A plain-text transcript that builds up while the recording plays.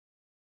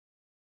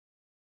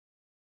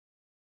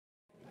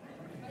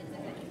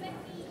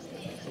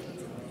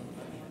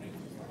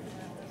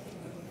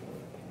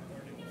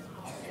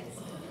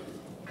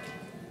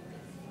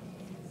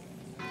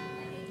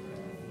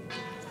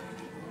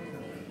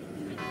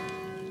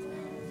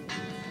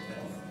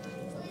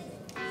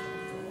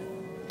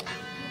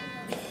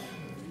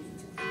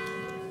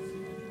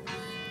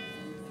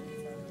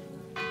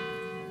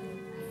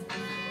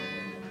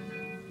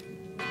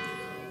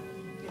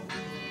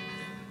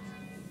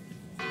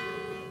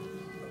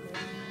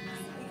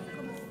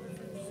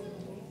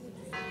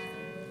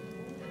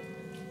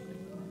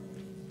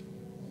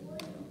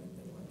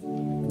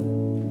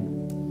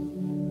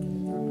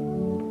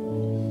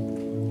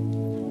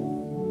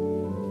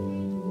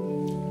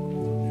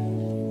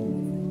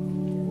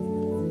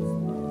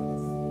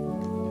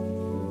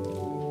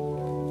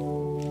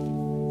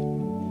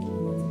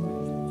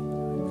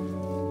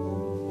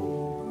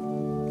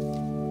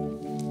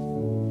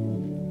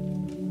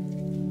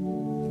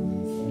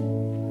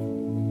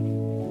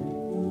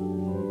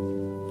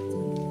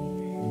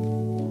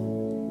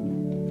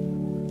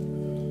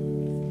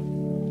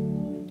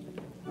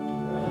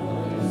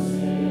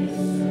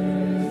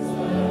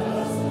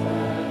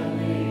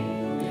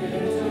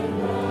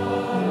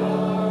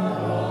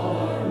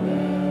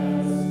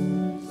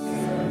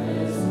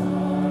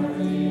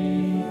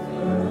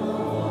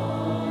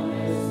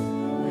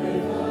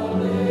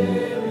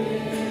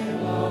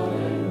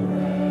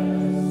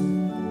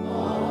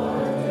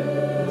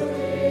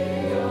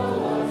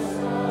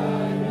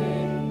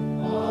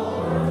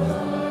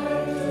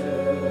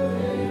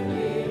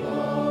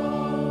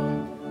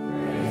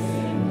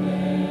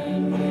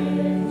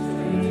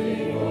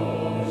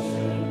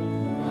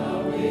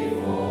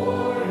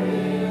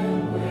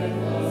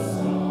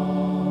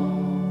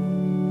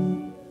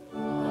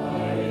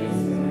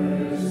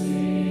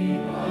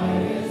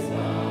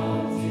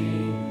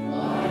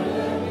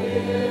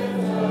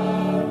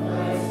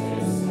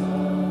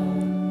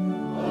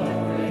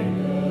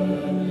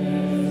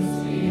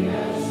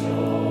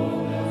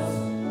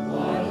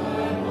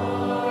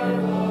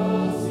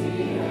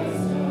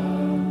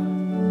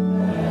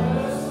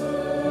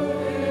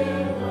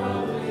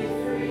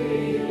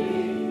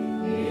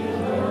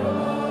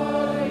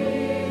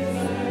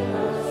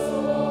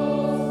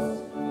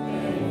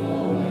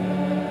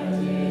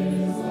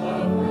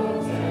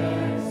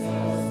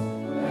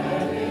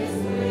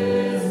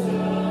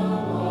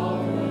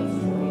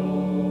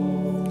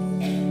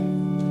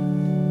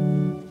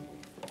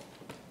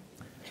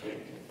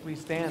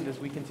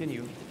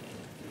continue.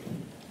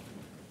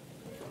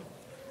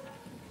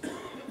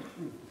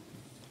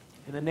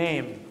 In the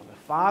name of the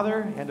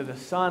Father, and of the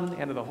Son,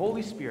 and of the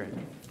Holy Spirit.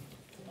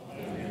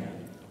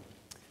 Amen.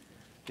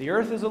 The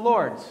earth is the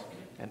Lord's,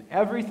 and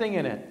everything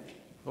in it,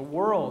 the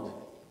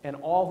world, and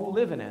all who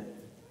live in it.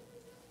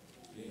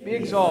 Be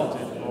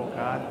exalted, O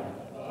God,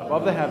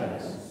 above the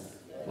heavens.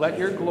 Let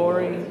your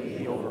glory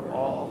be over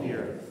all the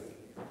earth.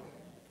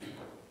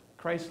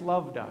 Christ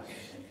loved us,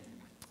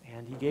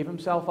 and he gave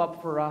himself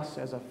up for us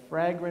as a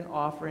fragrant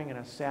offering and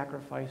a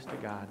sacrifice to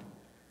God.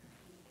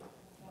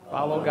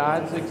 Follow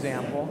God's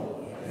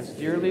example as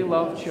dearly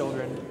loved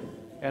children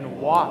and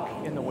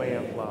walk in the way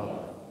of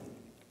love.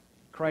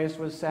 Christ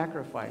was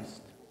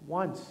sacrificed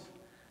once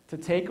to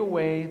take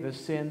away the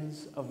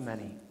sins of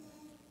many.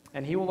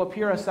 And he will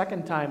appear a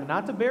second time,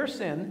 not to bear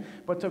sin,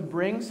 but to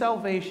bring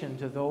salvation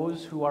to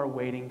those who are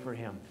waiting for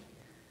him.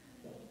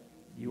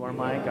 You are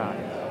my God,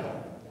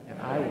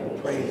 and I will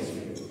praise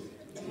you.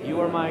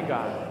 You are my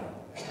God,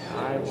 and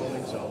I will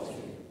exalt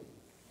you.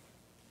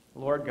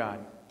 Lord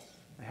God,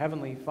 the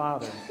Heavenly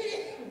Father,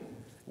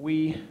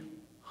 we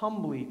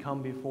humbly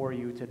come before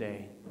you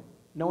today,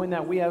 knowing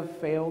that we have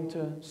failed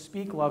to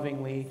speak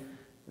lovingly,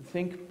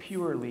 think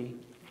purely,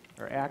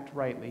 or act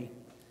rightly.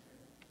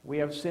 We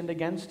have sinned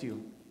against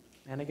you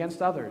and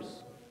against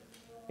others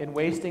in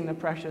wasting the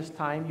precious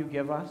time you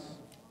give us,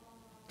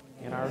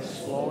 in our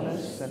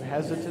slowness and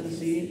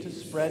hesitancy to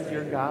spread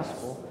your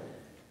gospel,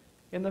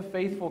 in the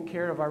faithful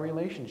care of our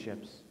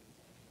relationships,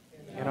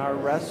 in our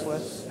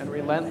restless and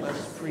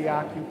relentless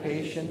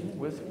preoccupation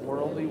with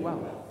worldly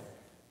wealth,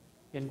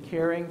 in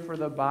caring for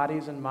the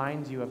bodies and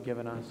minds you have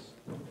given us,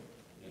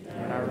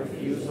 in our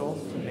refusal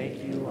to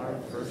make you our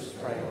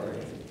first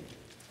priority.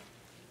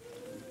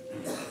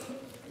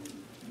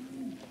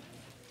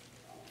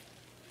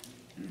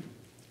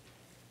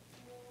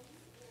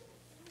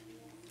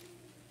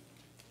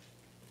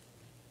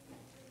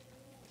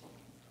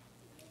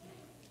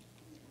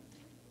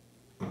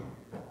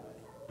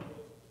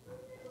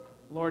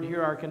 Lord,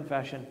 hear our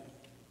confession,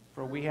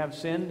 for we have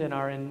sinned and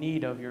are in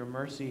need of your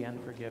mercy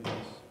and forgiveness.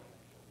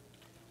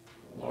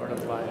 Lord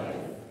of life,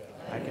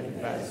 I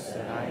confess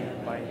that I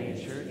am by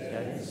nature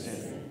dead in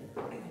sin,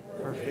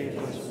 for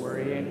faithless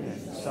worrying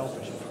and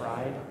selfish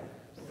pride,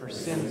 for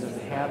sins of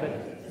habit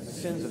and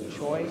sins of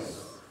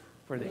choice,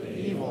 for the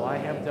evil I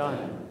have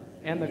done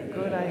and the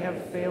good I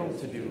have failed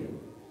to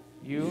do.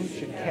 You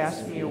should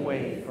cast me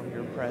away from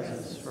your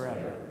presence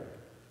forever.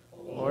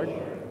 Lord,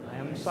 I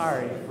am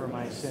sorry for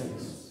my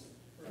sins.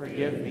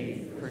 Forgive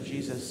me for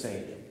Jesus'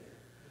 sake.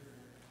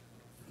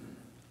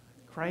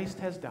 Christ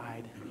has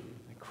died.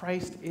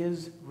 Christ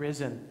is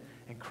risen.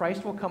 And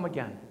Christ will come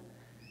again.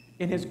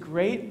 In his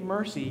great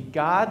mercy,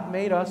 God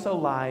made us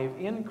alive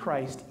in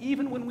Christ,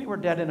 even when we were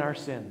dead in our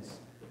sins.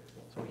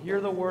 So hear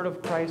the word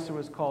of Christ who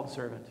was called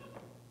servant.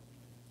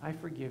 I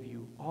forgive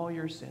you all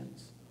your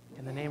sins.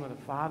 In the name of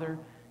the Father,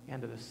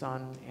 and of the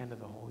Son, and of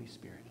the Holy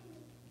Spirit.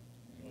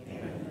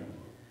 Amen.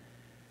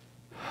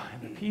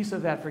 In the peace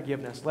of that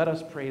forgiveness, let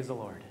us praise the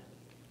Lord.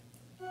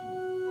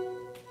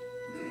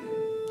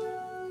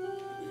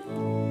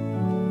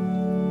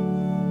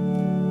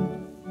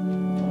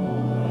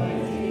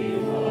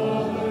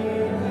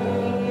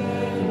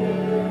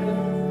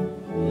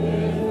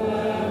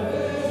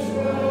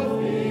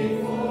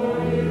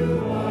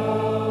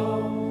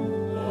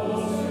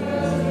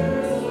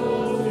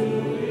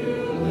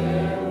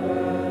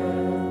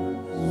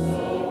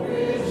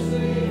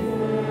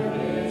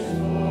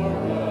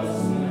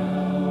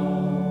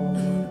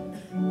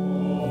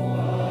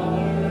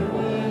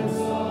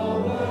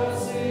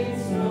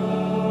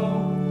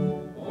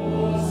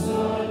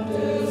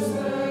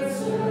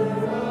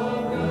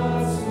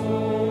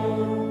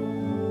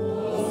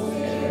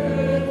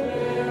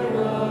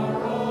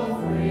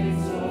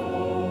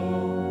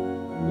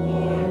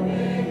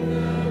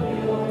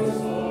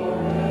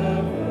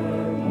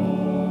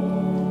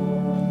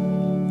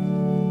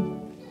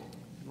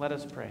 Let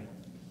us pray.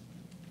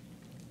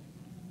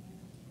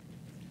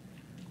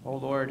 O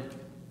Lord,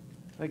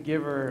 the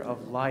giver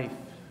of life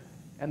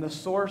and the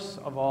source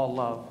of all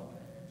love,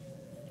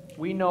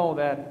 we know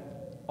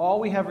that all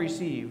we have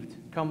received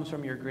comes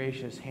from your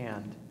gracious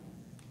hand.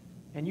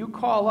 And you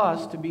call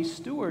us to be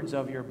stewards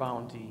of your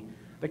bounty,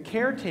 the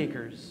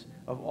caretakers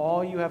of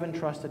all you have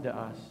entrusted to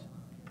us.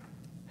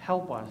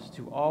 Help us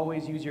to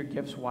always use your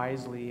gifts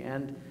wisely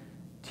and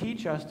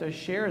teach us to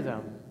share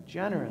them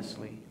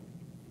generously.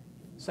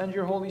 Send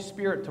your Holy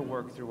Spirit to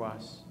work through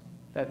us,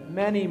 that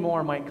many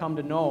more might come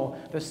to know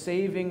the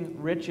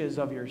saving riches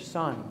of your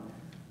Son.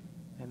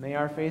 And may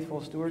our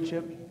faithful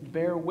stewardship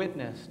bear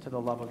witness to the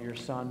love of your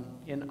Son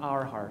in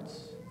our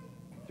hearts.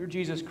 Through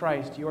Jesus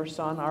Christ, your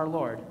Son, our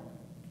Lord.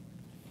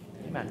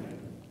 Amen.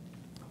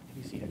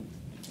 Be seated.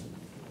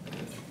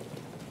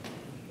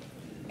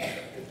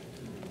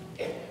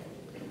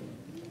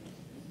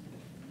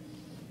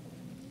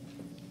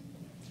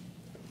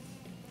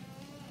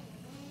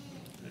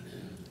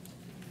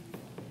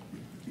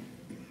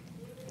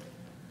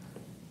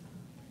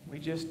 We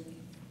just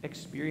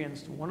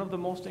experienced one of the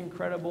most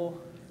incredible,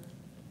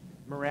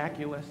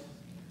 miraculous,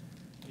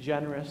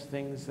 generous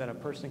things that a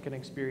person can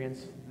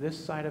experience this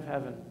side of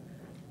heaven.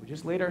 We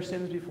just laid our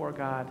sins before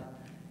God,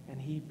 and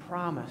he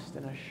promised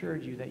and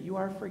assured you that you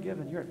are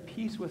forgiven. You're at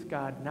peace with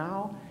God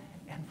now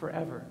and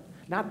forever.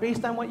 Not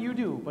based on what you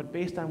do, but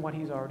based on what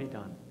he's already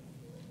done.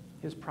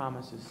 His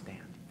promises stand.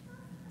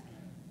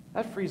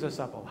 That frees us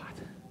up a lot.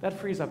 That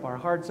frees up our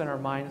hearts and our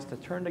minds to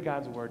turn to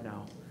God's word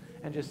now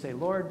and just say,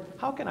 Lord,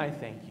 how can I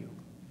thank you?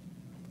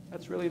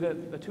 That's really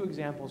the two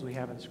examples we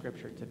have in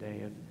Scripture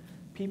today of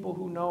people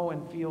who know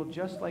and feel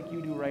just like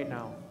you do right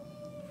now,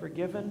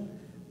 forgiven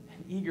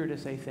and eager to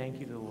say thank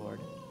you to the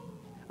Lord.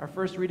 Our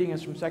first reading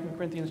is from 2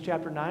 Corinthians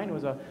chapter 9. It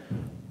was a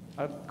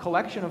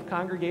collection of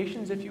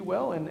congregations, if you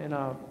will, in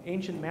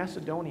ancient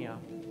Macedonia.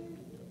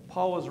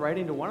 Paul was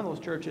writing to one of those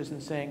churches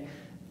and saying,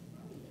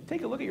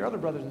 take a look at your other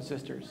brothers and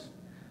sisters.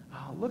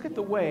 Look at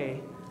the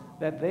way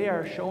that they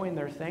are showing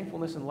their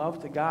thankfulness and love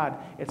to God.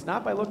 It's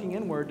not by looking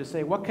inward to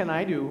say, what can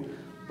I do?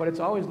 But it's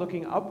always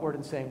looking upward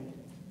and saying,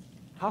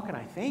 how can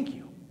I thank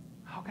you?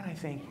 How can I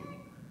thank you?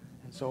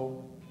 And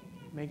so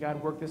may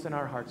God work this in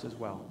our hearts as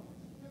well.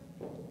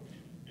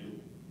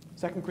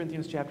 2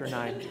 Corinthians chapter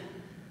 9.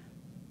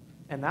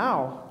 And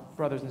now,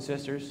 brothers and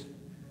sisters,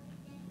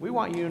 we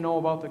want you to know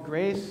about the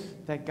grace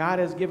that God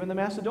has given the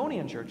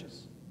Macedonian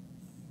churches.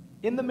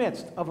 In the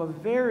midst of a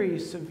very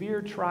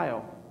severe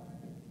trial,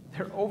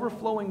 their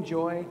overflowing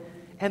joy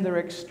and their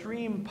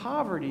extreme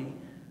poverty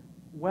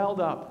welled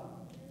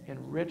up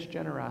in rich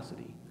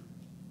generosity.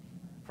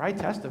 For I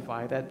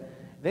testify that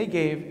they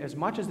gave as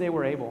much as they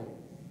were able,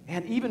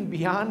 and even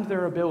beyond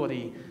their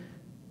ability,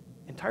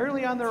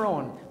 entirely on their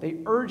own. They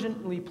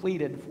urgently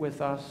pleaded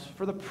with us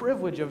for the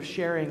privilege of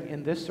sharing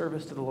in this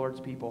service to the Lord's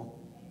people.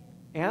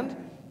 And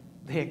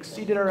they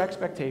exceeded our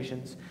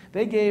expectations.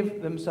 They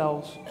gave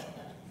themselves,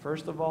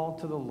 first of all,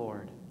 to the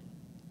Lord,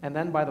 and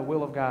then by the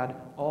will of God,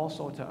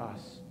 also to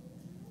us.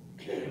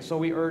 And so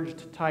we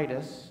urged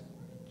Titus,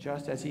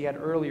 just as he had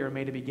earlier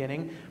made a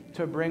beginning,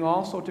 to bring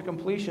also to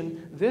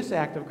completion this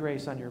act of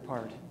grace on your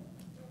part.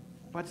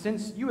 But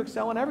since you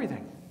excel in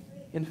everything,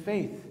 in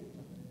faith,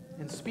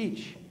 in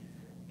speech,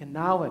 in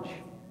knowledge,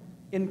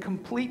 in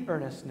complete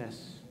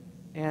earnestness,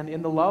 and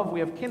in the love we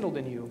have kindled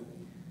in you,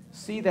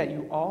 see that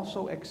you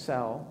also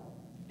excel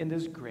in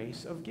this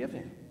grace of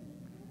giving.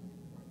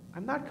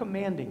 I'm not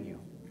commanding you,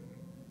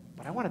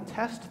 but I want to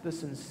test the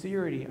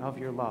sincerity of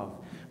your love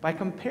by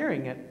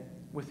comparing it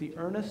with the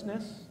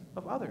earnestness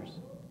of others.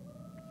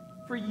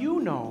 For you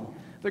know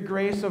the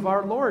grace of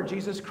our Lord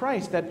Jesus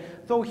Christ,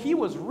 that though he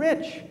was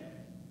rich,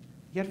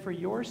 yet for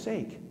your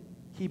sake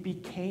he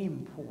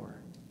became poor,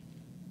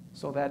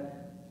 so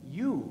that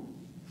you,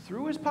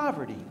 through his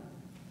poverty,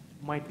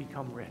 might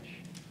become rich.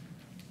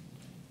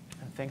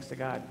 And thanks to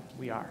God,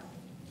 we are.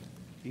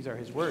 These are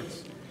his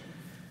words.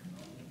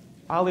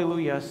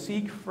 Alleluia.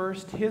 Seek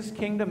first his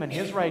kingdom and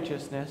his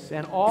righteousness,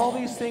 and all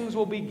these things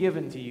will be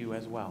given to you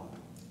as well.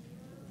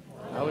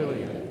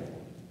 Alleluia.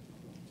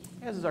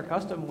 As is our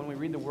custom when we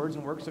read the words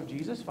and works of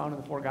Jesus found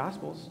in the four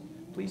Gospels,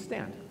 please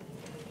stand.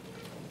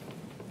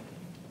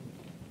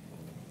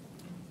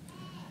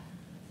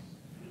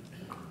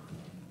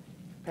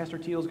 Pastor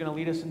Teal is going to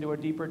lead us into a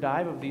deeper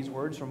dive of these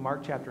words from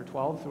Mark chapter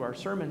 12 through our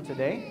sermon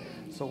today.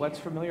 So let's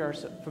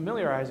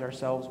familiarize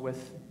ourselves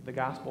with the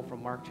gospel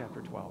from Mark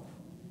chapter 12.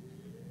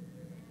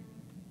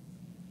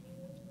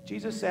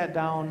 Jesus sat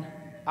down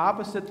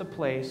opposite the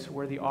place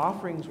where the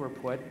offerings were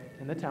put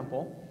in the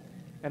temple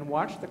and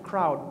watched the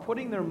crowd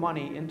putting their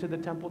money into the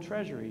temple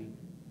treasury.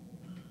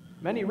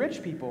 Many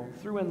rich people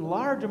threw in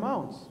large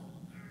amounts,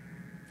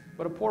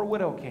 but a poor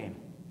widow came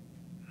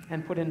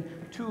and put in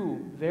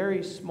 2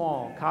 very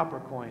small copper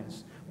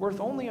coins, worth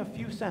only a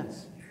few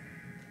cents.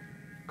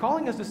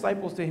 Calling his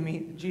disciples to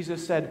him,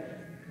 Jesus said,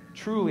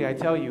 "Truly, I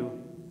tell you,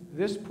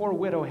 this poor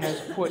widow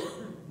has put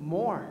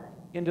more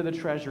into the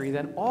treasury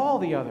than all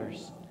the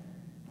others.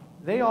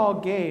 They all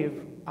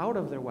gave out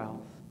of their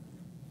wealth,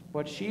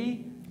 but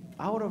she,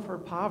 out of her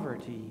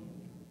poverty,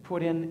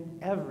 put in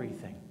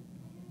everything,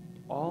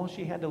 all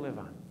she had to live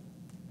on."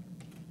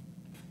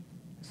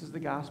 This is the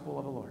gospel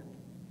of the Lord.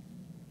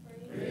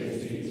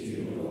 Praise be to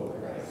you, Lord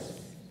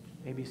Christ.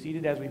 You may be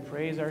seated as we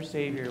praise our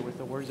Savior with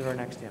the words of our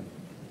next hymn.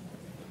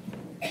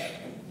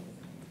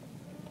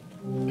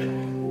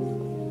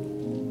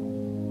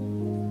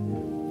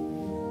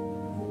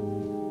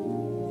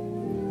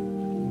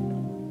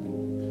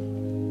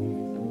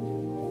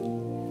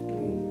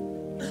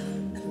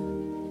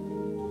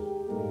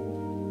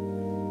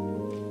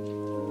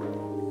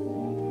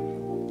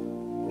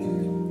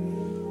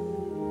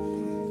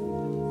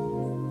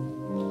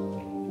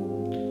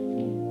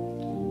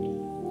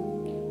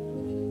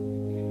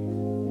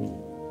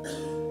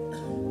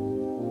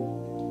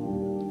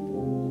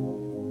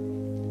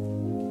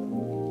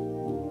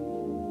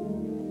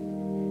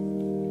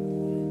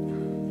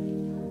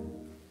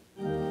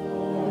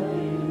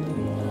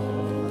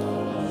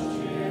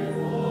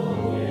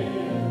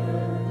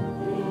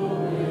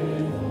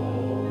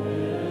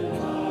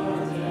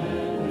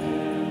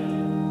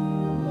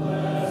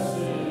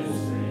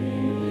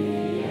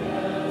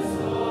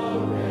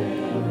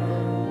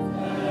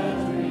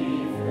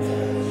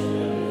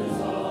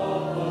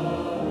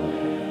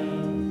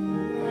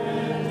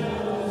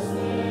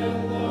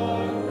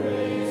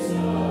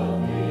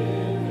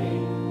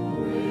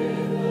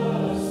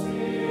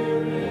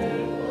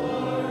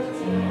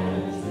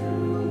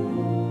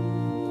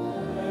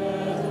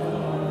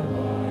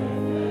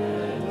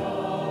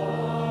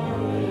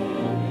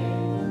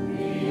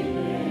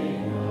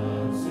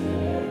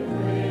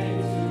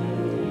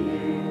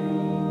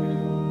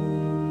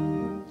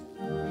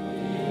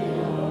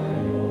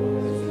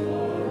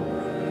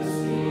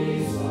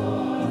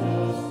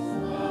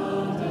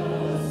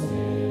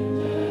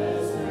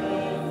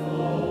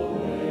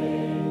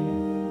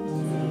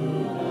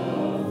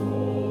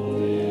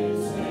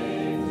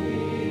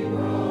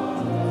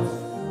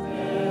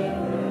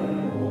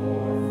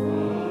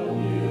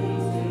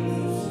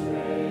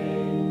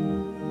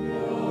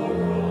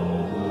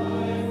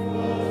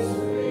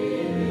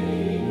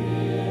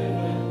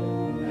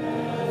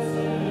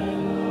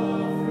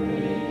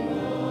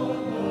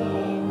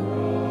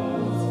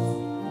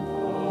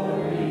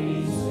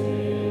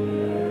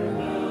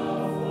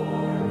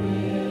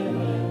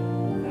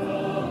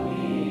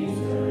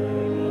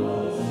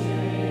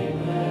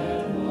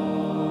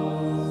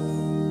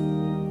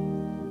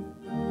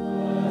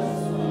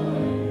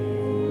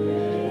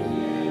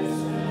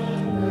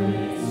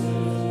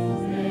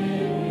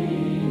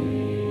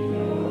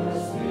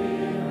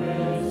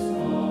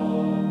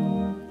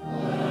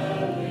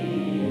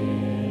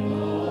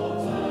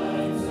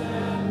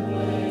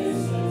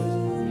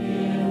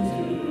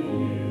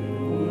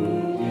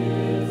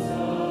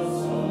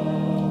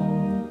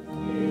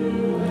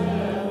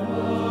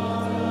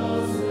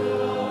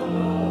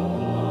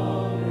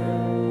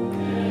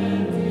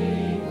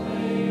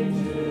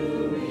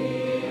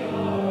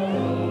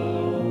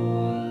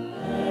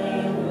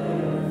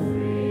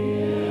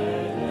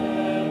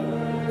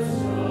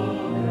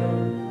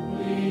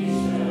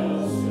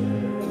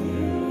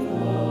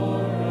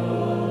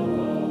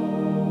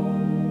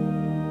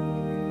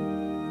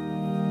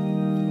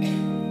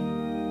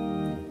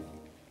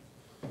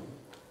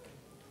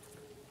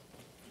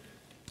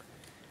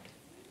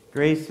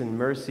 Grace and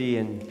mercy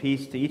and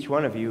peace to each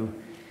one of you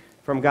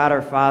from God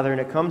our Father, and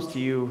it comes to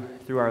you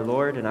through our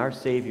Lord and our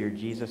Savior,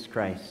 Jesus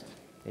Christ.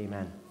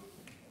 Amen.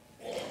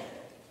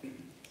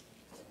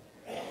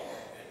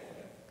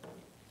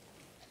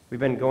 We've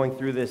been going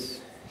through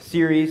this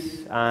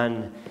series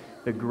on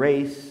the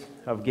grace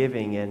of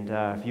giving, and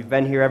if you've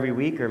been here every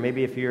week, or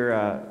maybe if you're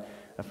a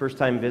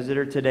first-time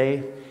visitor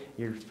today,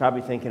 you're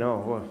probably thinking,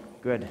 oh, well,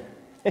 good.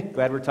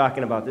 Glad we're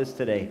talking about this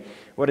today.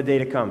 What a day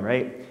to come,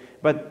 right?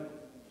 But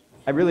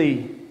I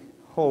really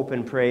hope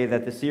and pray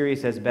that the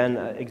series has been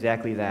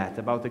exactly that,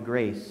 about the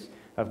grace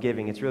of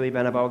giving. It's really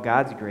been about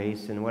God's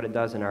grace and what it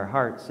does in our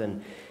hearts.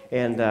 And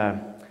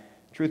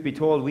truth be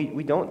told,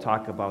 we don't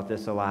talk about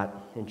this a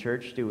lot in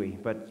church, do we?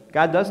 But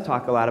God does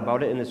talk a lot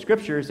about it in the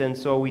Scriptures, and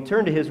so we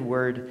turn to His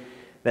Word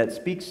that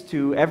speaks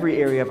to every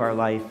area of our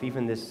life,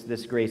 even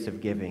this grace of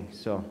giving.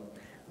 So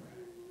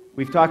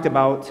we've talked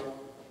about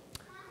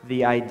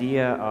the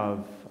idea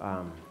of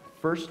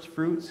first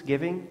fruits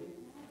giving,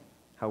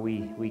 how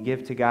we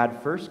give to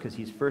God first because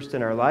He's first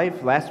in our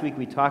life. Last week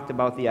we talked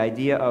about the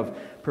idea of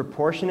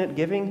proportionate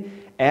giving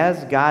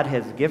as God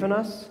has given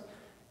us.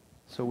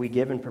 So we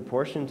give in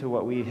proportion to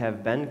what we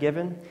have been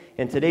given.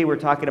 And today we're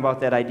talking about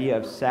that idea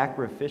of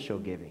sacrificial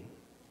giving.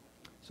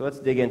 So let's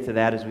dig into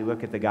that as we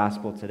look at the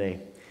gospel today.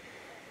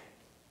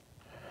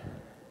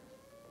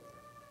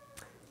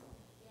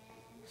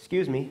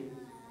 Excuse me.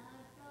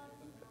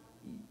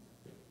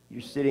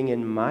 You're sitting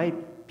in my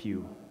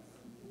pew.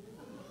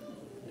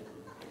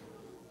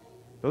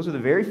 Those are the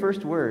very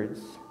first words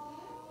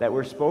that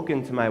were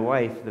spoken to my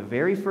wife the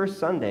very first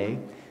Sunday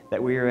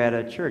that we were at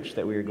a church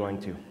that we were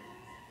going to.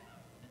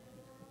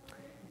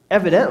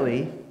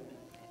 Evidently,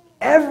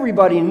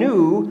 everybody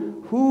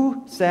knew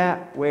who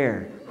sat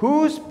where.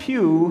 Whose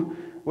pew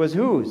was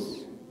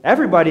whose.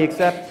 Everybody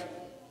except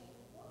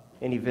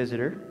any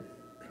visitor,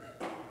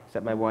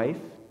 except my wife.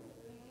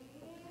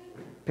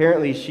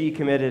 Apparently, she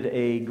committed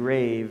a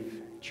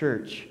grave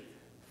church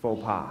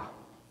faux pas.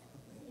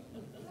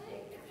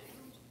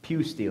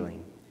 Pew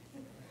stealing.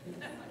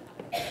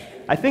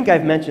 I think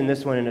I've mentioned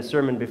this one in a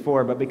sermon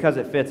before, but because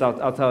it fits,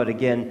 I'll tell it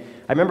again.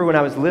 I remember when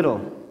I was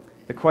little,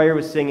 the choir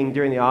was singing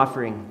during the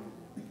offering.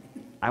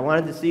 I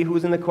wanted to see who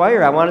was in the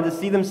choir. I wanted to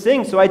see them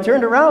sing, so I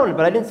turned around,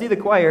 but I didn't see the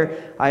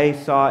choir. I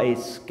saw a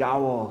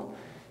scowl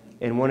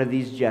in one of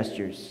these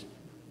gestures.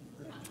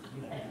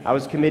 I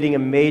was committing a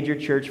major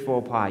church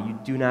faux pas. You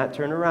do not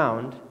turn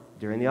around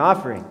during the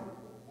offering.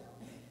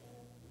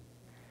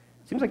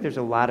 Seems like there's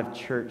a lot of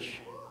church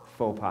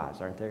faux pas,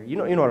 aren't there? You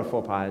know what a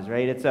faux pas is,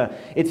 right?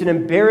 It's an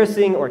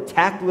embarrassing or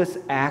tactless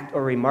act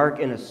or remark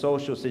in a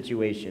social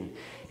situation.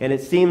 And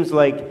it seems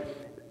like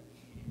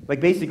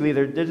basically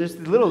they're just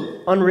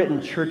little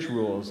unwritten church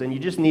rules, and you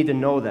just need to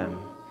know them.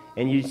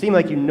 And you seem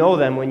like you know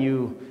them when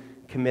you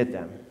commit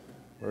them,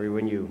 or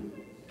when you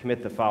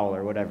commit the foul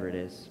or whatever it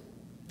is.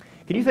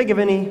 Can you think of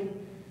any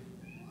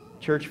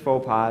church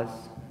faux pas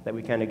that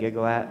we kind of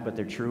giggle at, but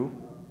they're true?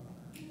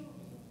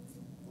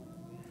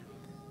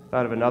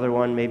 Thought of another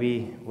one,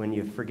 maybe when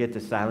you forget to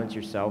silence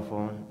your cell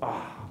phone.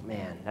 Oh,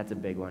 man, that's a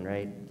big one,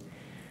 right?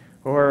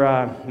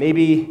 Or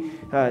maybe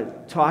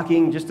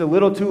talking just a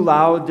little too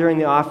loud during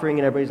the offering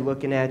and everybody's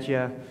looking at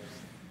you.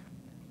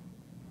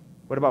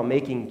 What about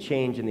making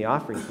change in the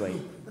offering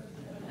plate?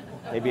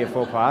 Maybe a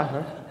faux pas,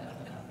 huh?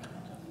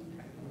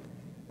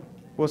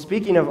 Well,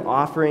 speaking of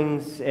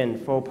offerings and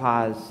faux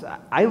pas,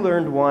 I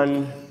learned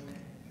one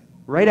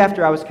right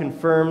after I was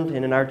confirmed,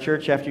 and in our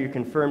church, after you're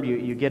confirmed,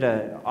 you get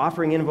an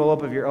offering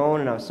envelope of your own,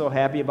 and I was so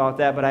happy about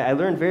that. But I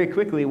learned very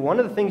quickly, one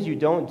of the things you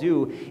don't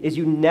do is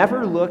you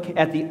never look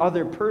at the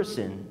other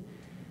person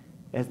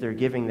as they're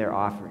giving their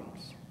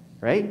offerings,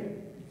 right?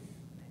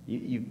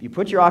 You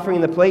put your offering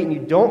in the plate, and you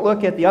don't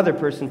look at the other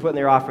person putting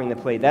their offering in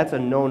the plate. That's a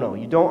no-no.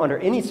 You don't, under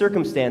any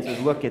circumstances,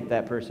 look at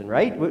that person,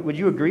 right? Would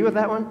you agree with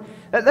that one?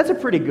 That's a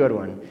pretty good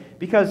one,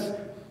 because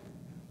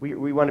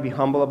we want to be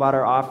humble about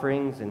our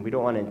offerings, and we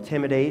don't want to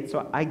intimidate,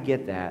 so I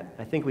get that.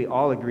 I think we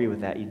all agree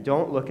with that. You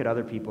don't look at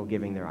other people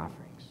giving their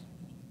offerings.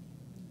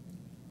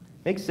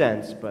 Makes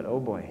sense, but oh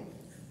boy.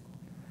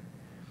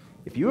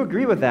 If you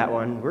agree with that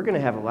one, we're going to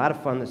have a lot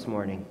of fun this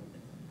morning.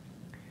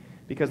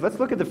 Because let's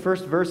look at the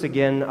first verse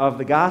again of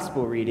the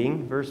gospel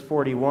reading, verse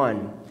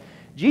 41.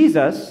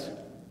 Jesus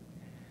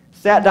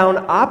sat down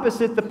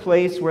opposite the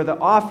place where the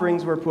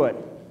offerings were put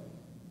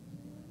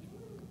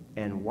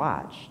and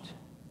watched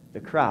the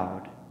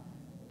crowd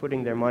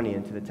putting their money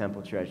into the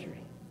temple treasury.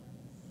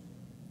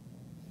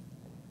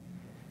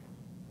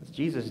 What's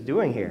Jesus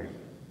doing here?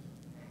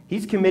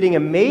 He's committing a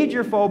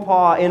major faux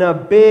pas in a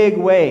big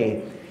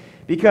way.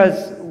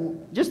 Because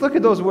just look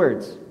at those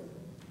words.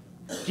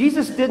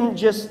 Jesus didn't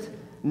just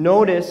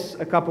notice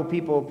a couple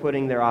people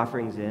putting their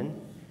offerings in.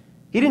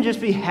 He didn't just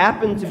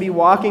happen to be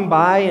walking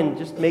by and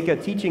just make a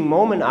teaching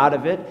moment out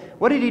of it.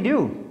 What did he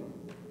do?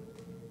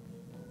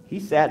 He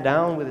sat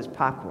down with his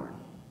popcorn.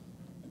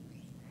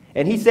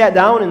 And he sat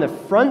down in the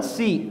front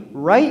seat,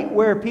 right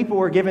where people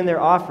were giving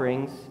their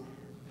offerings.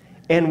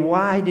 And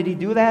why did he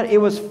do that? It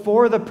was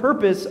for the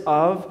purpose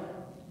of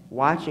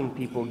watching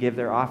people give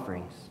their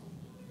offerings.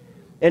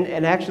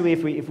 And actually,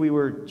 if we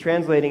were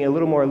translating a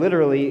little more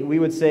literally, we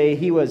would say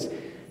he was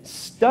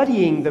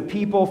studying the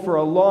people for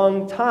a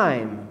long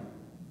time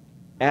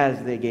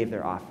as they gave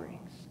their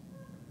offerings.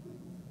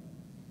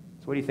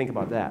 So what do you think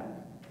about that?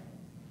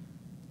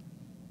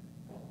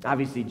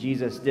 Obviously,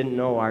 Jesus didn't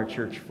know our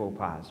church faux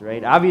pas,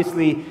 right?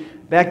 Obviously,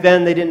 back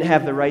then they didn't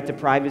have the right to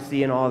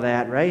privacy and all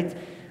that, right?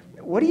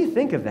 What do you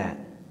think of that?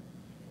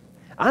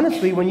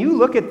 Honestly, when you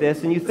look at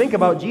this and you think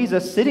about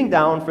Jesus sitting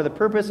down for the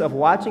purpose of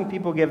watching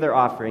people give their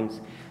offerings,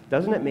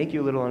 doesn't it make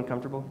you a little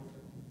uncomfortable?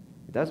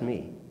 It does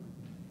me.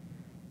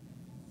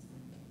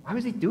 Why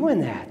was he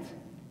doing that?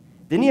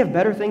 Didn't he have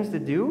better things to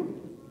do?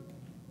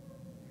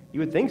 You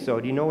would think so.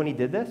 Do you know when he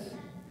did this?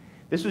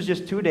 This was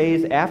just 2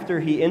 days after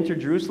he entered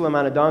Jerusalem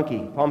on a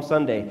donkey, Palm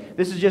Sunday.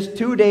 This is just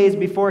 2 days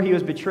before he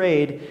was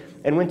betrayed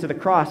and went to the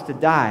cross to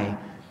die.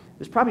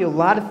 There's probably a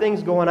lot of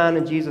things going on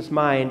in Jesus'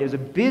 mind. It was a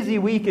busy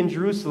week in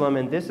Jerusalem,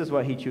 and this is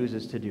what he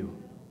chooses to do.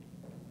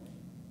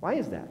 Why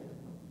is that?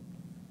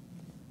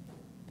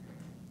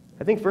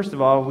 I think, first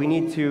of all, we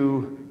need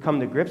to come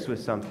to grips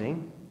with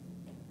something.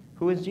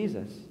 Who is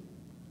Jesus?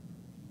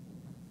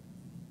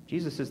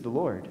 Jesus is the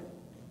Lord.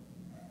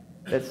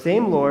 That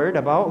same Lord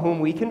about whom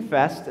we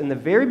confessed in the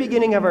very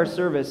beginning of our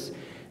service,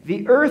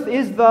 the earth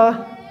is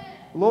the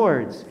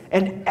Lord's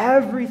and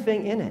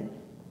everything in it.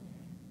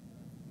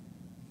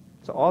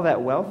 So all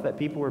that wealth that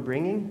people were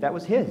bringing, that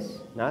was his,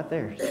 not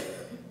theirs.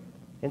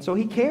 And so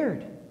he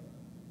cared.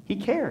 He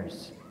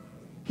cares.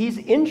 He's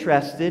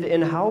interested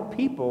in how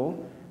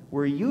people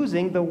were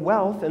using the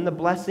wealth and the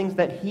blessings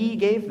that he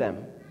gave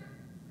them.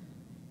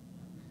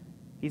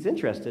 He's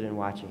interested in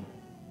watching.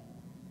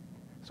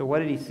 So what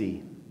did he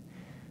see?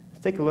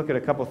 Let's take a look at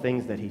a couple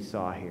things that he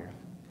saw here.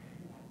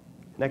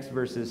 Next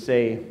verses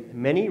say,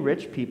 many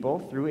rich people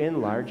threw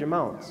in large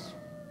amounts.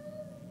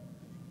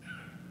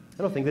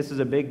 I don't think this is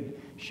a big,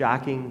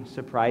 shocking,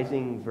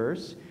 surprising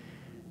verse.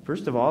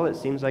 First of all, it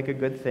seems like a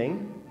good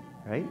thing,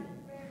 right?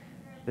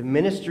 The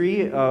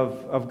ministry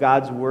of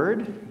God's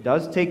Word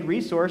does take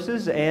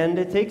resources, and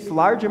it takes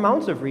large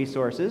amounts of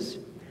resources.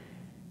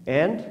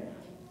 And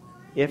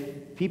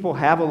if people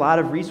have a lot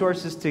of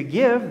resources to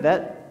give,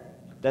 that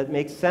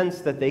makes sense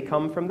that they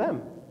come from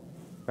them,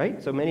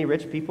 right? So many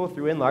rich people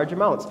threw in large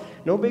amounts.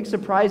 No big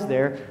surprise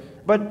there.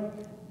 But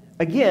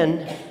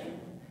again,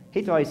 I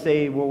hate to always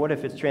say, well, what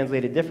if it's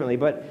translated differently?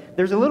 But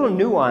there's a little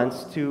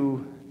nuance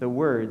to the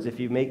words if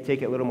you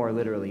take it a little more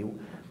literally.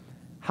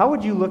 How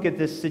would you look at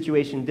this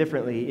situation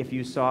differently if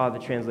you saw the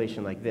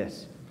translation like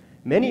this?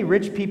 Many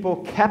rich people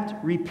kept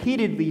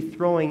repeatedly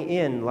throwing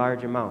in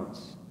large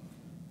amounts.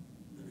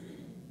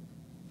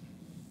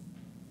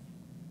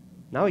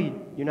 Now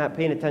you're not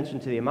paying attention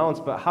to the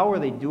amounts, but how are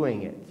they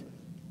doing it?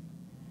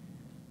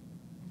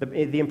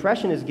 The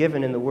impression is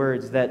given in the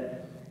words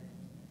that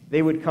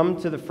they would come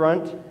to the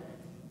front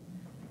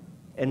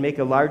and make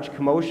a large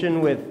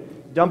commotion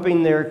with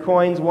dumping their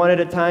coins one at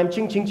a time,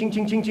 ching, ching, ching,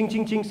 ching, ching, ching,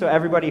 ching, ching, so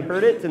everybody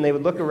heard it, and they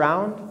would look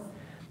around.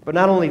 But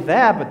not only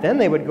that, but then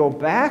they would go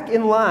back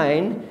in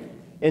line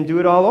and do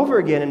it all over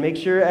again and make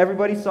sure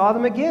everybody saw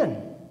them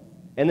again.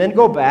 And then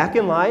go back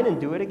in line and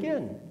do it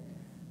again.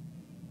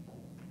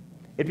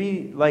 It'd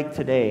be like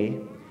today,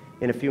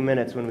 in a few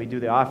minutes when we do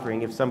the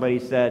offering, if somebody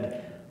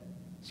said,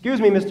 "Excuse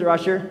me, Mr.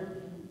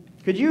 Usher,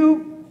 could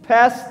you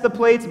pass the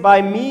plates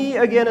by me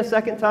again a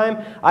second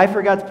time? I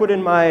forgot to put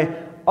in my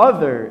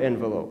other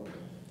envelope,"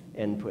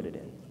 and put it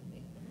in.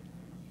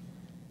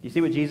 You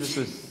see what Jesus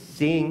was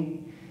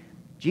seeing?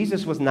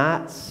 Jesus was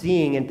not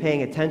seeing and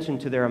paying attention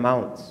to their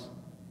amounts.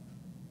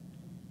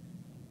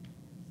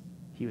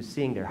 He was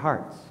seeing their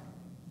hearts.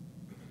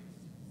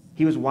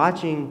 He was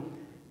watching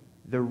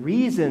the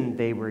reason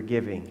they were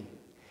giving.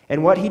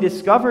 And what he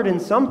discovered in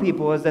some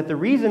people is that the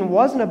reason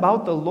wasn't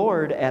about the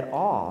Lord at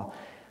all.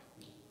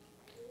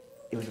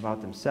 It was about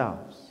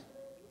themselves.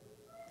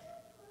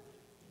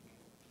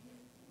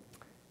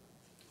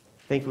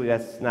 Thankfully,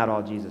 that's not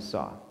all Jesus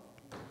saw.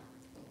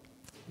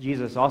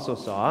 Jesus also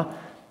saw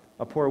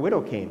a poor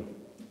widow came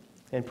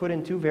and put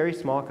in 2 very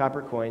small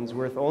copper coins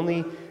worth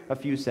only a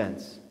few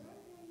cents.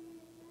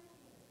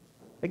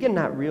 Again,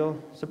 not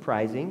real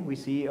surprising. We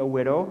see a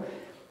widow,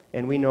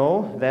 and we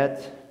know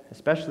that,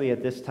 especially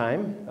at this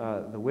time,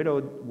 the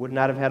widow would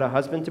not have had a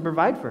husband to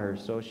provide for her,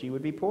 so she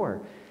would be poor.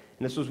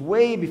 And this was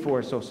way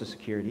before Social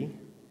Security,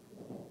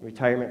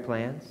 retirement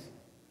plans.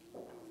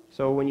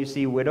 So when you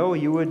see widow,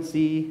 you would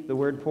see the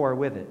word poor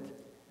with it.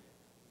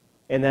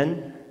 And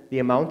then the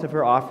amount of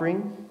her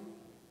offering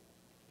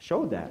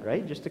showed that,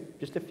 right? Just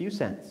a few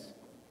cents.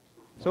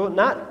 So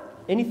not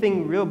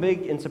anything real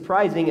big and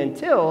surprising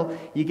until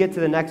you get to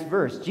the next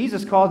verse.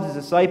 Jesus called his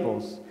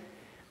disciples,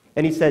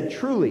 and he said,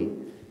 "Truly."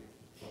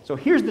 So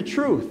here's the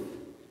truth.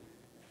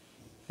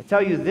 I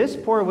tell you, this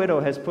poor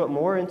widow has put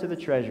more into the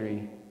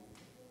treasury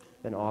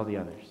than all the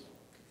others.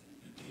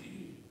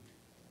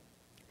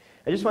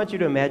 I just want you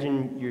to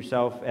imagine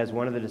yourself as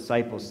one of the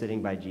disciples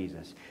sitting by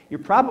Jesus. You're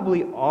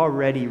probably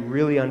already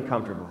really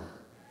uncomfortable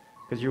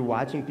because you're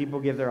watching people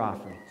give their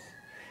offerings.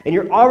 And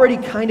you're already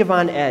kind of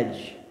on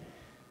edge.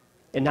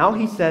 And now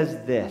he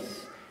says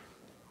this.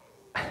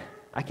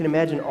 I can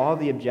imagine all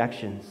the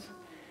objections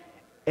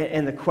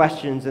and the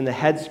questions and the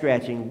head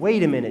scratching.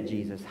 Wait a minute,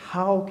 Jesus,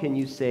 how can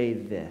you say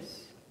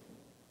this?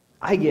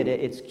 I get it,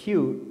 it's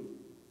cute.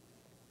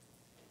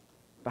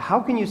 But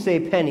how can you say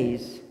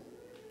pennies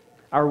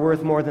are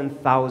worth more than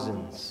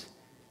thousands?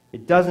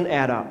 It doesn't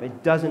add up.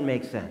 It doesn't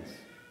make sense.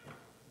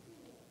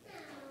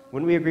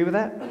 Wouldn't we agree with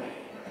that?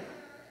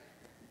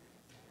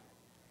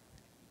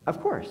 Of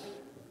course.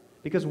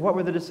 Because what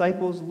were the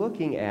disciples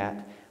looking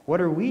at?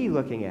 What are we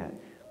looking at?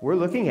 We're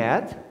looking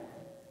at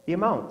the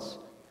amounts.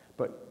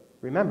 But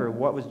remember,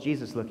 what was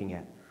Jesus looking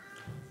at?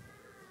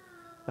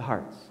 The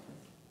hearts.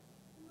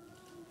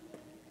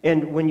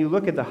 And when you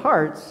look at the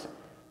hearts,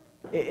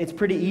 it's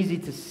pretty easy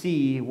to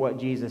see what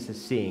Jesus is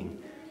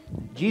seeing.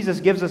 Jesus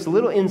gives us a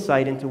little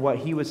insight into what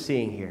he was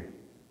seeing here.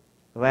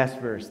 The last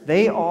verse.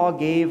 They all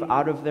gave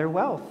out of their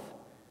wealth.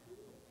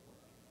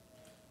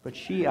 But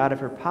she, out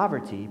of her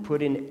poverty,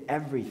 put in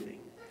everything.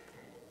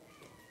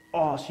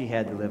 All she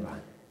had to live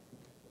on.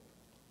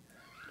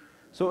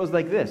 So it was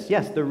like this.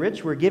 Yes, the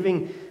rich were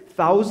giving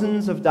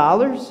thousands of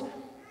dollars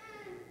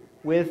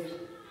with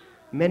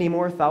many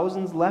more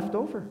thousands left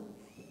over.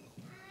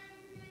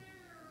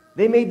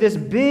 They made this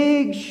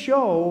big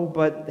show,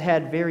 but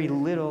had very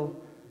little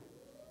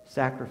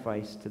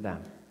sacrifice to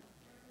them.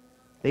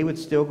 They would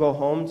still go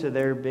home to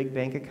their big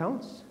bank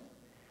accounts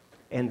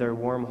and their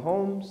warm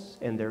homes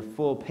and their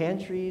full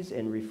pantries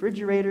and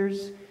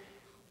refrigerators,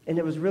 and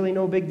it was really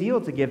no big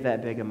deal to give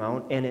that big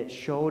amount, and it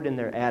showed in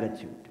their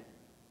attitude.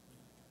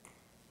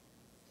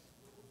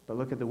 But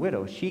look at the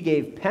widow. She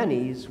gave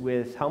pennies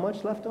with how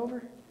much left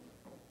over?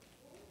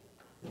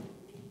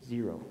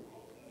 0.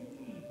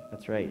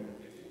 That's right.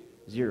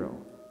 0.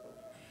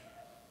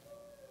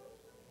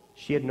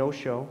 She had no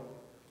show,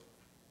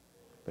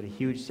 but a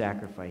huge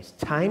sacrifice.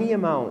 Tiny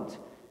amount,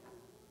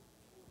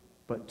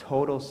 but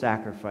total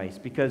sacrifice.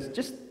 Because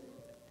just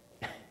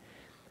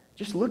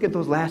look at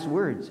those last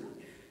words.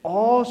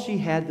 All she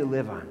had to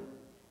live on.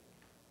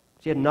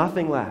 She had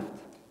nothing left.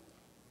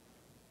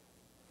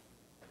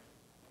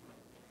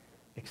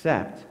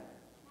 Except,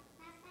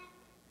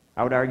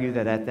 I would argue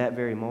that at that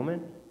very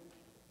moment,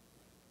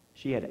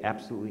 she had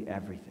absolutely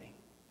everything.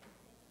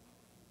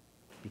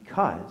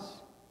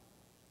 Because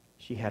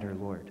she had her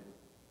Lord.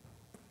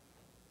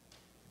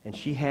 And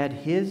she had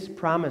his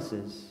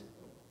promises.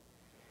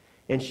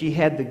 And she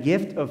had the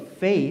gift of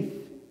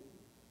faith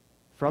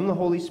from the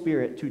Holy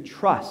Spirit to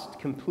trust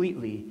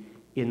completely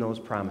in those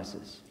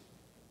promises.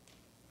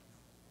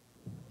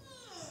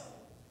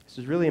 This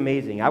is really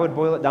amazing. I would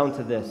boil it down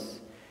to this.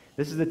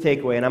 This is the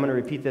takeaway, and I'm going to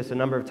repeat this a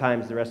number of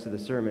times the rest of the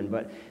sermon.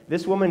 But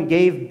this woman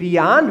gave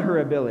beyond her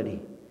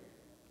ability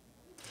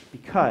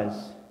because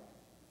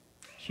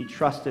she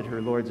trusted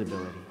her Lord's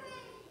ability.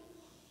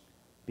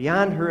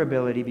 Beyond her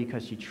ability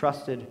because she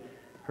trusted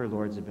her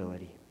Lord's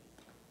ability.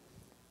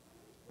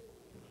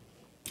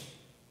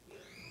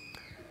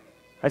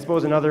 I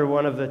suppose another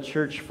one of the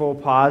church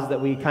faux pas that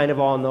we kind of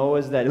all know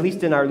is that, at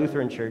least in our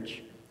Lutheran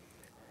church,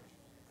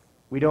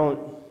 we don't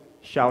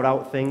shout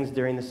out things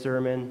during the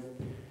sermon.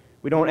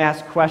 We don't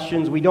ask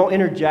questions. We don't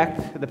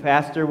interject the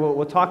pastor.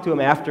 We'll talk to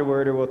him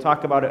afterward, or we'll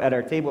talk about it at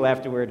our table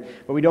afterward,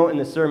 but we don't in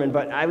the sermon.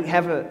 But I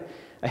have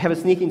a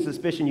sneaking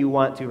suspicion you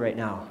want to right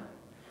now.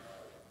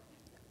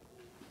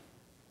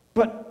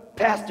 But,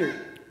 Pastor,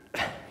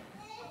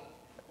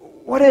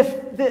 what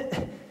if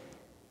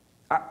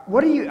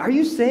are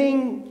you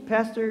saying,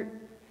 Pastor?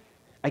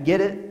 I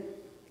get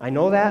it. I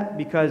know that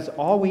because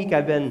all week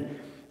I've been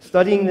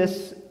studying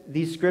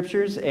these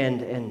scriptures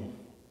and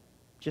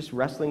just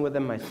wrestling with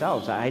them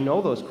myself. I know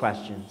those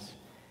questions.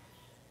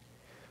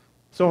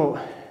 So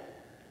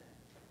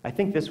I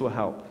think this will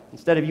help.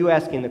 Instead of you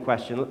asking the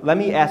question, let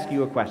me ask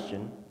you a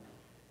question.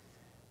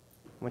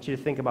 I want you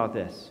to think about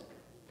this.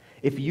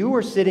 If you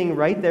were sitting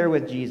right there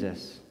with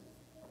Jesus,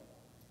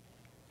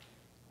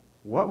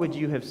 what would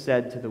you have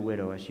said to the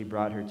widow as she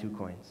brought her 2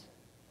 coins?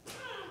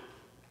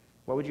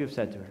 What would you have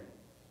said to her?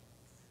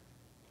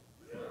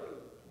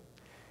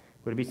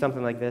 Would it be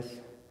something like this?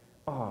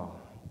 Oh,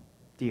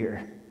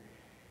 dear,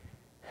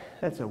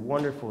 that's a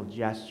wonderful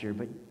gesture,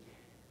 but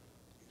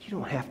you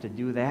don't have to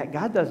do that.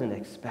 God doesn't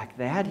expect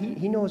that.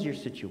 He knows your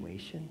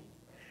situation.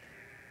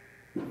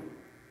 Would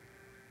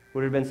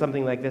it have been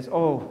something like this?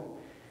 Oh,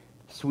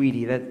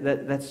 sweetie,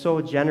 that's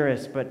so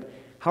generous, but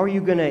how are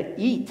you going to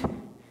eat?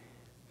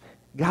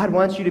 God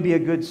wants you to be a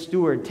good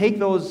steward. Take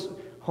those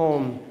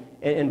home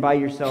and buy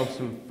yourself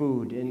some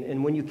food.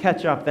 And when you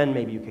catch up, then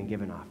maybe you can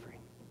give an offering.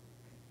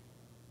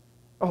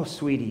 Oh,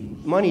 sweetie,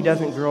 money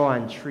doesn't grow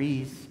on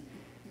trees.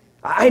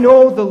 I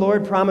know the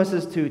Lord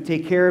promises to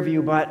take care of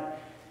you, but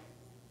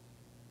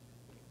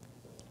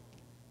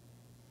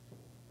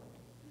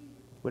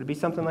would it be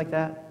something like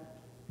that?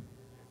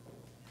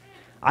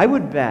 I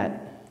would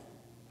bet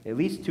at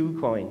least 2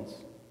 coins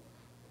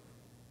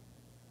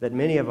that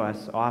many of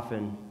us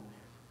often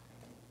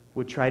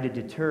would try to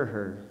deter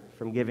her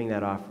from giving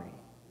that offering.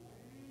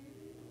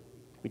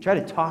 We try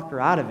to talk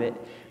her out of it,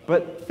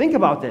 but think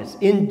about this.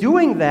 In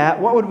doing that,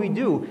 what would we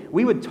do?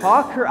 We would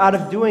talk her out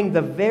of doing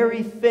the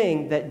very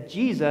thing that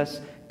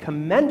Jesus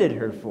commended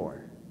her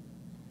for.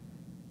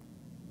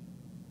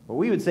 What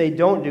we would say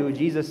don't do,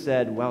 Jesus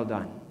said, well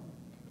done.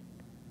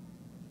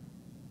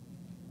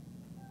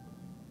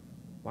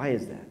 Why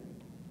is that?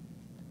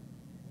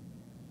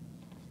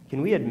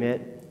 Can we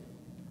admit,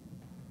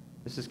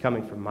 this is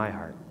coming from my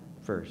heart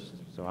first,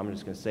 so I'm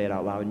just going to say it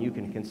out loud, and you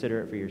can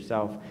consider it for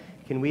yourself.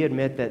 Can we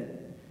admit that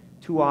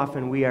too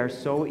often we are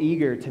so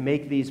eager to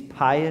make these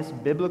pious,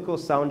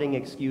 biblical-sounding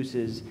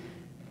excuses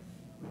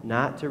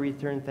not to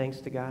return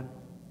thanks to God?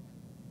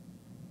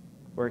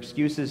 Or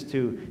excuses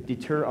to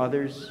deter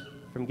others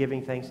from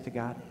giving thanks to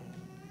God?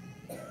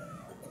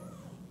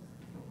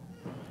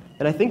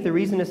 And I think the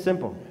reason is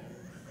simple.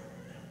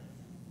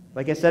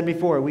 Like I said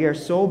before, we are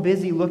so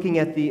busy looking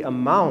at the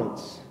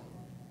amounts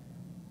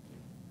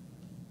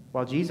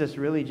while Jesus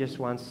really just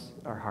wants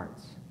our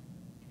hearts.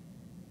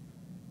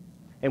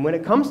 And when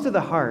it comes to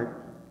the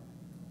heart,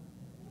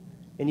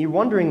 and you're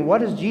wondering,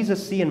 what does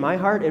Jesus see in my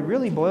heart? It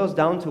really boils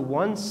down to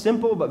one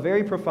simple but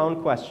very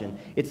profound question.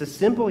 It's a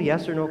simple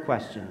yes or no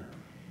question.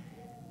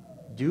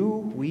 Do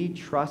we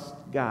trust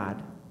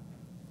God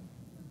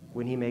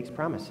when He makes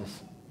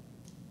promises?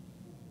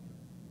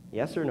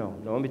 Yes or no?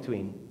 No in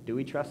between. Do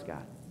we trust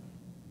God?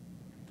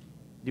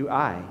 Do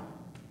I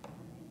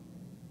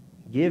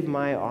give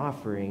my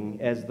offering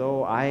as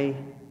though I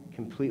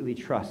completely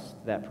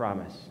trust that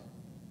promise?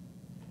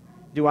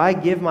 Do I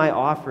give my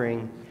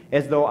offering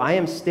as though I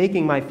am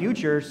staking my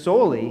future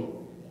solely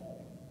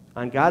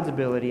on God's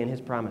ability and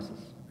His promises?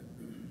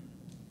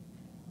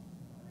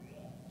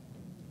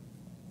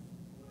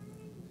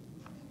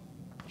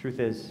 Truth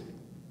is,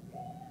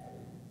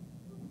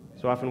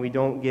 so often we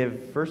don't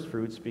give first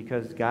fruits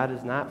because God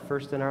is not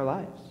first in our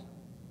lives.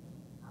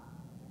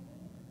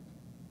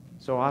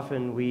 So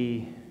often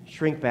we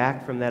shrink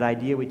back from that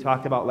idea we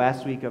talked about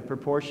last week of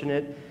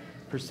proportionate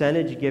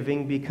percentage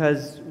giving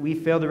because we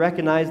fail to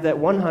recognize that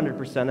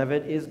 100% of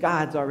it is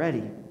God's already.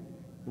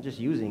 I'm just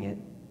using it.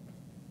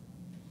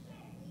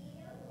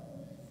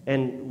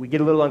 And we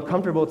get a little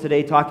uncomfortable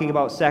today talking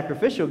about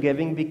sacrificial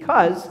giving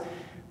because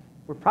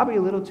we're probably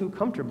a little too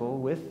comfortable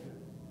with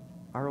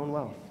our own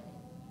wealth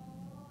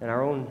and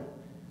our own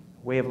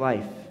way of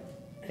life.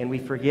 And we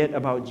forget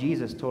about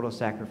Jesus' total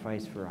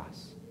sacrifice for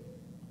us.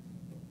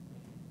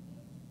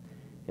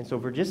 And so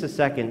for just a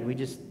second, we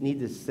just need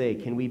to say,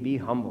 can we be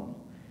humble?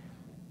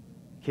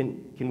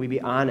 Can we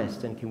be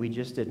honest, and can we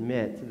just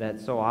admit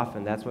that so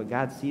often that's what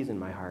God sees in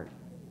my heart?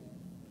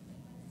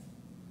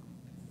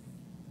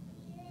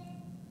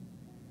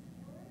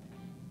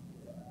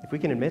 If we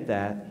can admit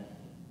that,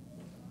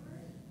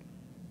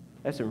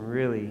 that's some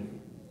really,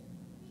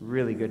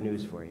 really good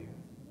news for you.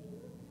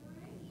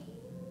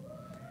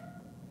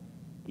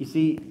 You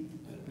see,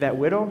 that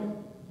widow,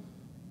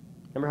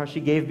 remember how she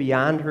gave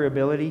beyond her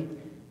ability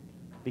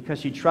because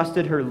she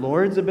trusted her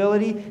Lord's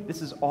ability?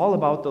 This is all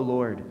about the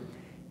Lord.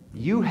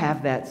 You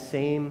have that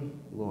same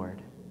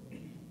Lord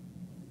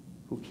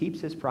who keeps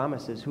His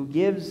promises, who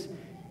gives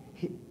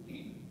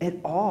it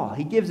all.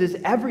 He gives His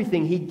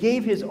everything. He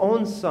gave His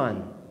own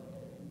Son.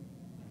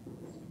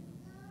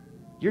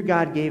 Your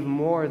God gave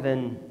more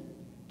than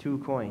 2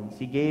 coins.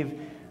 He gave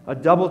a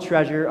double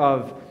treasure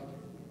of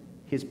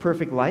His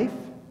perfect life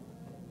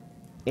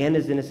and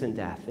His innocent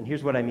death. And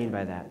here's what I mean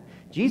by that.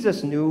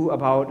 Jesus knew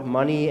about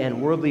money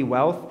and worldly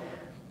wealth.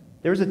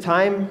 There was a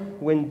time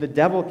when the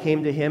devil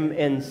came to Him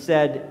and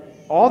said,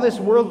 all this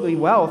worldly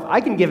wealth,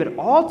 I can give it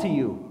all to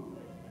you.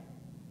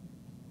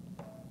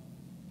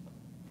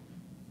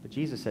 But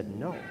Jesus said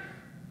no,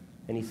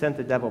 and He sent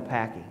the devil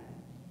packing.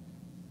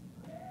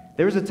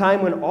 There was a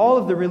time when all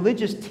of the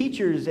religious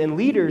teachers and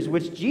leaders,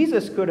 which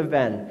Jesus could have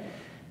been,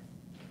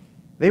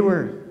 they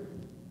were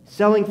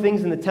selling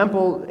things in the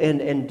temple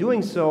and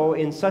doing so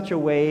in such a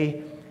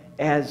way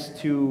as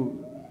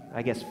to,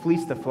 I guess,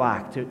 fleece the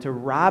flock, to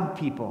rob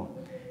people.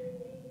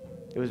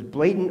 It was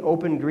blatant,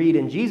 open greed,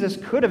 and Jesus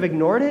could have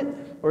ignored it,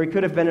 or He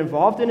could have been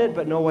involved in it,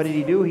 but no, what did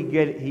He do?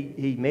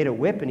 He made a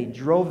whip and He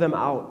drove them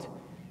out.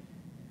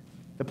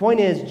 The point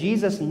is,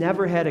 Jesus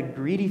never had a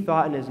greedy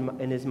thought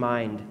in His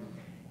mind.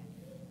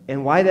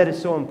 And why that is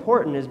so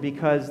important is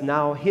because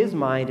now His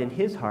mind and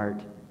His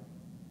heart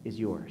is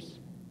yours.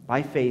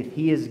 By faith,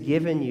 He has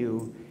given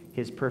you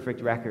His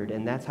perfect record,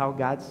 and that's how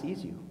God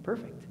sees you.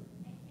 Perfect.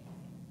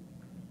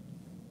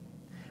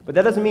 But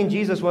that doesn't mean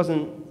Jesus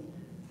wasn't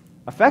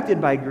affected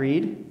by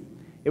greed.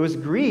 It was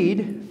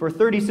greed for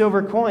 30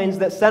 silver coins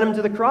that sent Him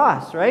to the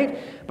cross, right?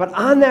 But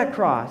on that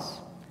cross,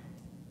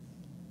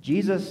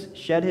 Jesus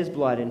shed His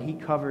blood, and He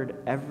covered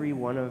every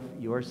one of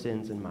your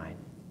sins and mine.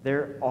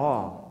 They're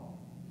all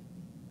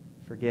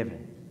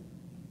forgiven.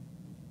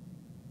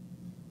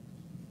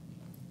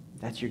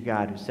 That's your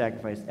God who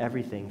sacrificed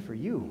everything for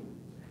you.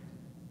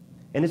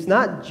 And it's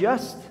not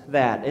just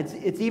that.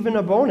 It's even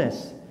a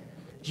bonus.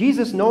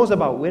 Jesus knows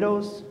about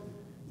widows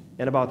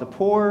and about the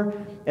poor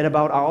and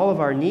about all of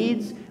our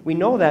needs. We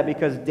know that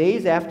because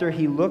days after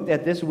He looked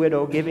at this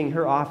widow giving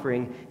her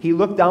offering, He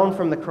looked down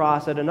from the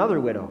cross at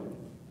another widow,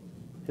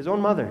 His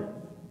own mother.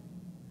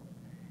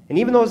 And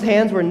even though His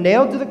hands were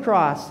nailed to the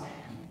cross,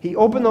 He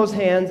opened those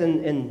hands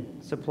and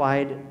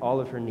supplied all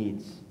of her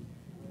needs.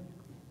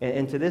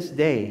 And to this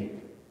day,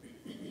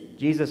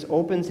 Jesus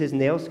opens his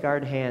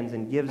nail-scarred hands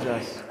and gives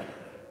us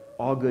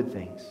all good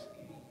things.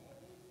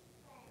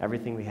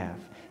 Everything we have.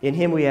 In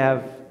him we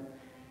have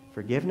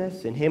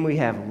forgiveness. In him we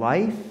have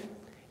life.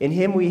 In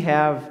him we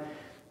have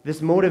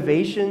this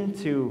motivation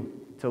to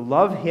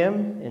love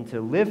him and to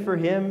live for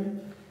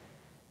him.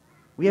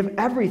 We have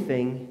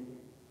everything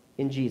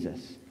in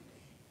Jesus.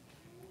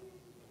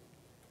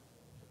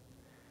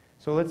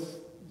 So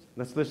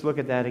let's just look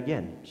at that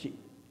again.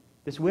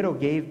 This widow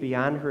gave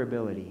beyond her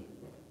ability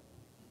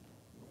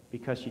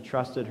because she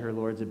trusted her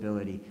Lord's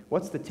ability.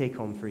 What's the take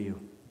home for you?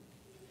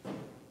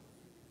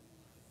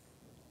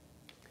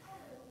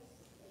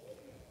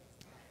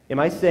 Am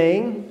I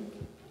saying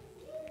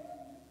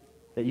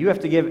that you have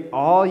to give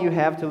all you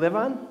have to live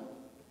on?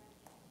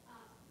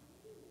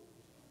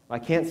 I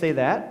can't say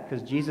that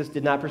because Jesus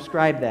did not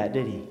prescribe that,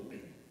 did he?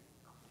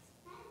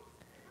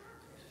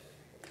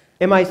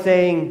 Am I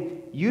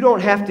saying you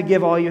don't have to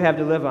give all you have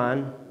to live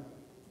on?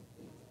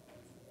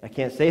 I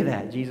can't say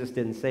that. Jesus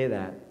didn't say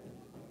that.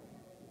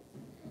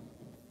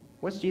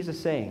 What's Jesus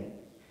saying?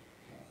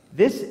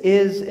 This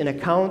is an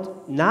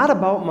account not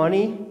about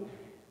money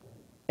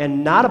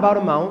and not about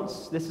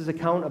amounts. This is an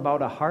account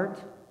about a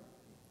heart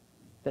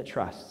that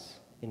trusts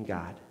in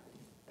God.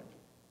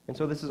 And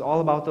so this is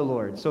all about the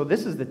Lord. So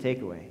this is the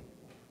takeaway.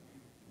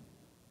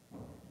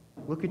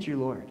 Look at your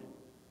Lord.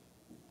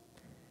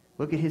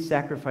 Look at his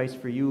sacrifice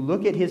for you.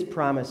 Look at his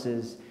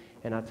promises.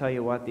 And I'll tell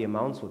you what, the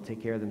amounts will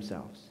take care of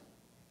themselves.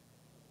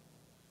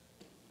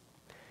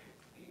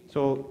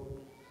 So,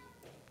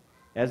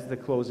 as the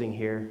closing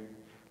here,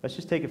 let's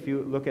just take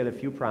look at a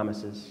few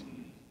promises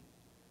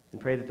and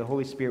pray that the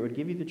Holy Spirit would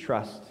give you the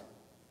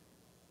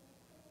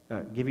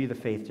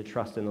faith to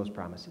trust in those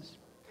promises.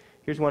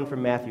 Here's one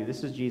from Matthew.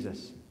 This is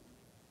Jesus.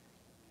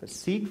 But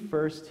seek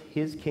first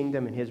his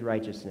kingdom and his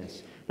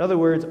righteousness. In other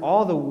words,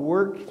 all the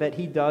work that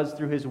he does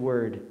through his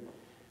word,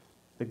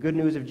 the good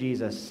news of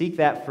Jesus, seek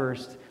that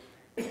first,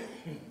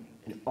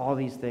 and all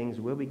these things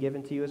will be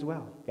given to you as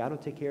well. God will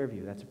take care of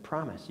you. That's a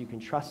promise. You can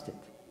trust it.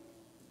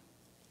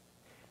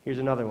 Here's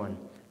another one.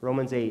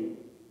 Romans 8.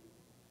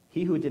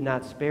 He who did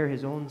not spare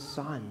his own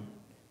son,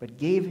 but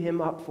gave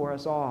him up for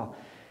us all,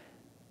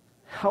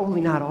 how will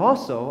he not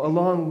also,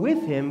 along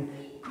with him,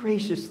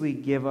 graciously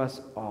give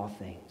us all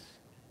things?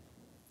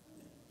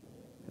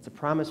 It's a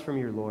promise from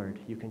your Lord.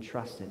 You can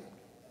trust it.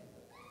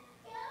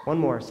 One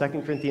more, 2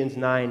 Corinthians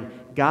 9.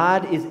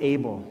 God is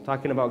able,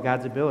 talking about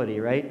God's ability,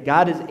 right?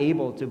 God is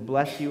able to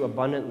bless you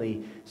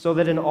abundantly, so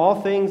that in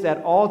all things,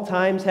 at all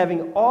times,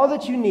 having all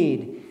that you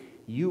need,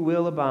 you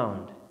will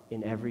abound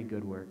in every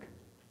good work.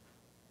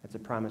 That's a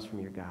promise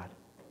from your God.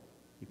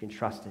 You can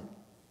trust it.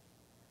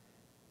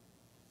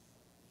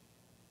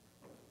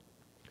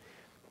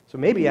 So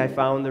maybe I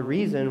found the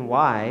reason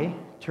why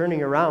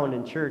turning around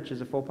in church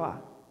is a faux pas.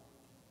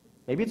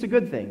 Maybe it's a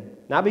good thing.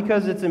 Not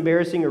because it's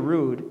embarrassing or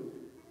rude.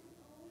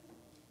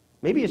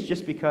 Maybe it's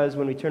just because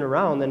when we turn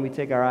around, then we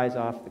take our eyes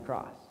off the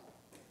cross.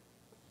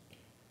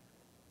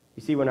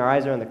 You see, when our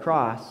eyes are on the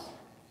cross,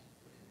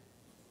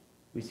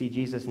 we see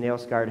Jesus'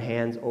 nail-scarred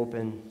hands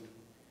open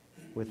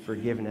with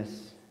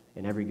forgiveness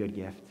and every good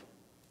gift.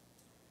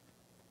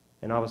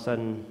 And all of a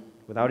sudden,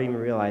 without even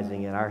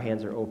realizing it, our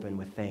hands are open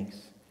with thanks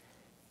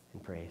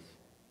and praise.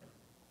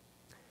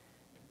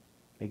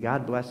 May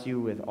God bless you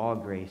with all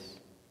grace,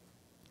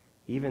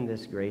 even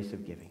this grace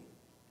of giving.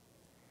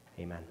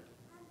 Amen.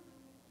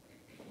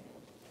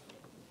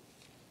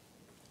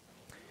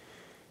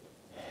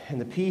 And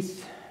the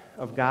peace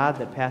of God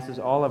that passes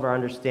all of our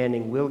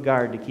understanding will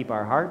guard to keep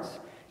our hearts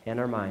and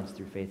our minds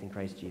through faith in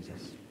Christ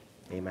Jesus.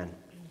 Amen.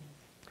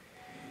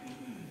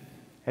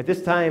 At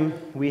this time,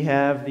 we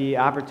have the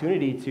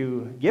opportunity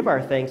to give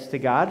our thanks to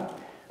God.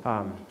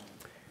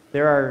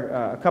 There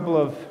are a couple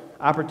of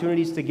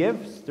opportunities to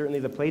give. Certainly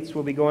the plates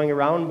will be going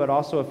around, but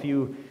also if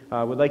you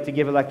would like to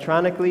give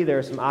electronically, there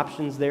are some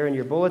options there in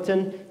your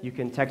bulletin. You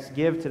can text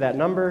give to that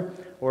number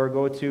or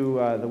go to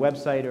the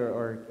website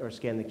or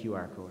scan the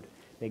QR code.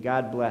 May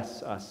God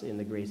bless us in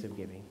the grace of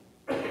giving.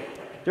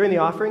 During the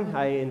offering,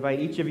 I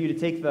invite each of you to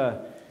take the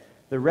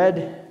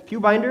red pew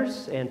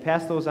binders and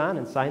pass those on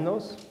and sign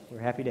those. We're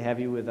happy to have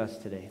you with us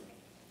today.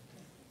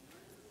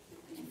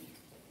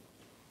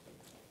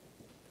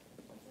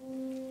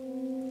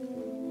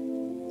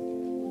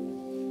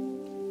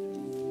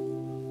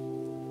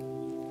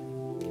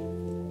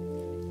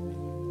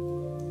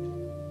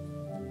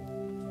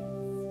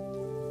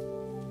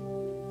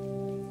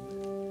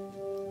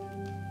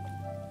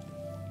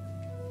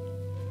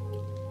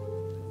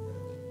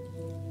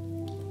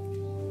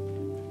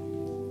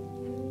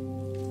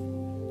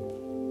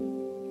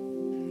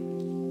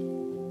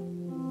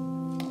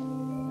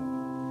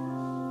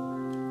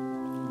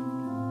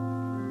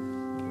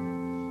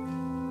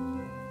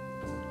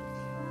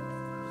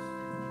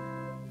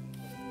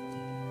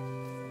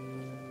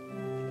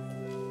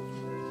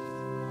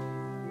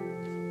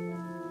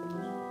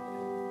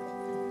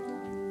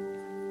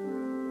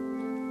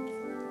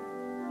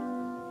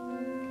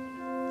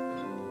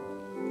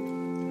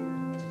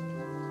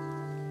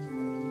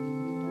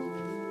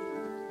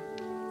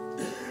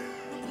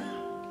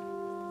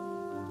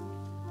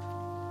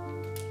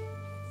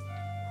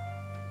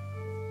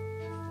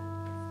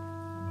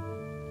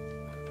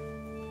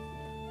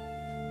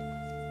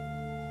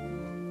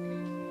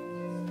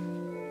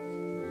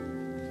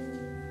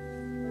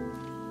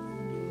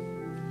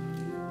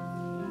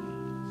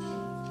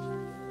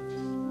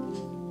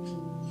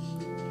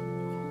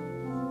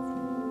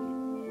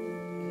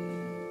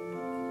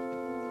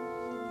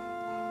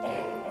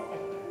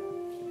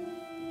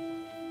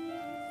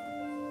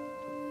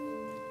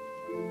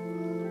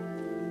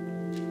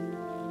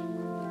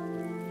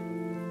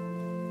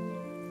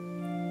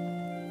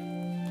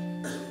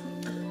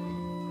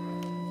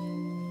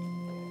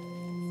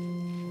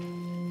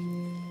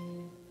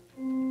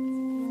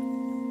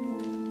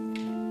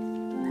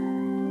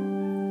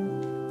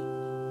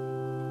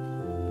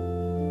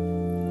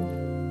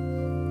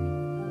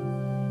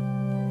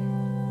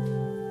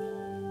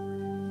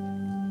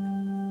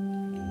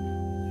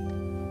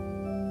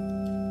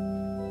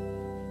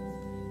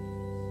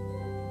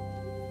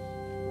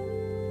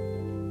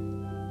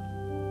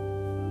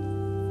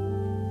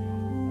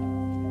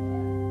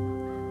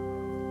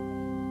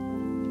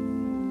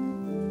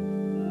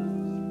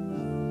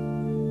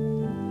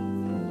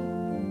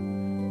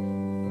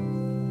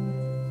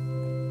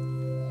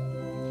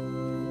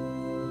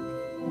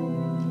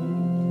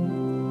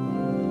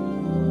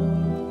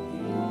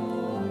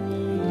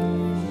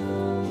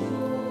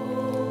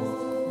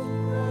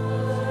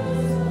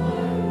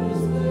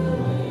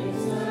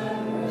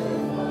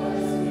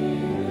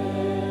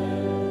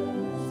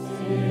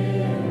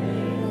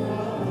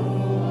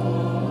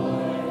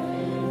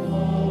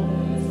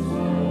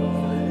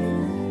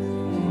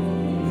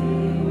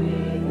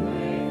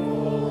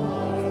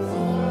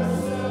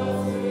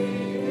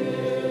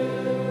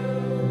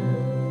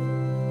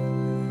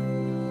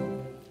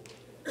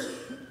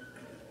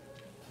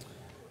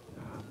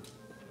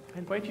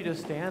 invite you to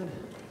stand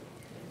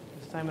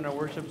this time in our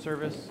worship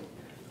service.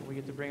 We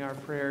get to bring our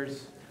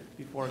prayers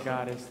before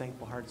God as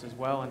thankful hearts as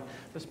well. And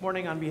this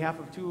morning, on behalf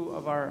of two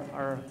of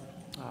our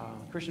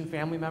Christian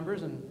family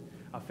members and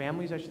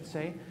families, I should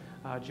say,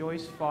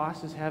 Joyce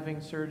Foss is having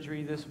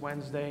surgery this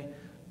Wednesday.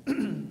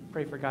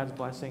 Pray for God's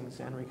blessings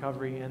and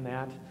recovery in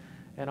that.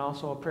 And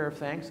also a prayer of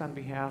thanks on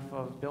behalf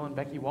of Bill and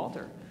Becky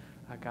Walter.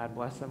 God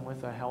bless them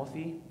with a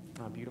healthy,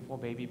 beautiful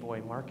baby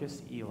boy,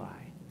 Marcus Eli.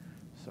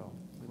 So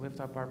we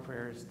lift up our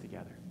prayers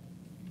together.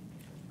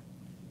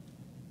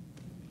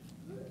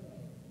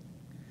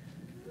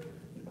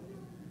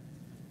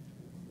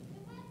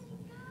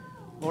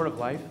 Lord of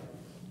life,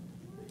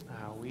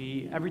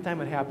 every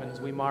time it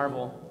happens, we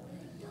marvel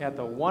at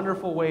the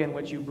wonderful way in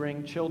which you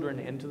bring children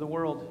into the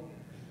world.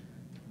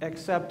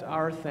 Accept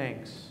our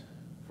thanks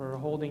for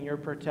holding your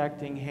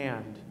protecting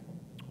hand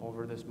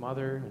over this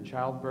mother and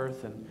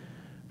childbirth, and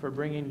for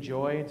bringing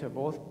joy to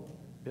both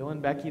Bill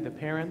and Becky, the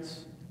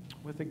parents,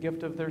 with the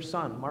gift of their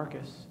son,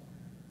 Marcus.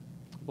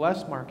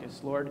 Bless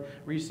Marcus, Lord.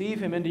 Receive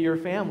him into your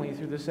family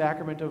through the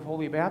sacrament of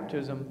holy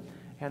baptism,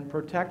 and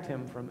protect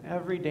him from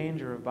every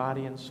danger of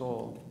body and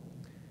soul.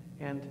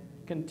 And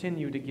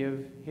continue to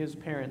give his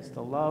parents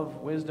the love,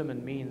 wisdom,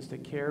 and means to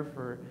care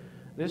for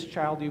this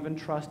child you've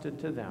entrusted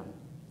to them.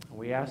 And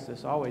we ask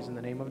this always in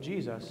the name of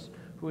Jesus,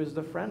 who is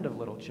the friend of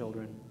little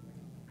children.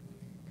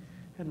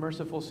 And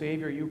merciful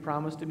Savior, you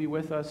promise to be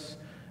with us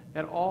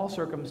at all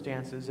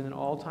circumstances and in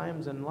all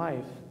times in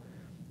life.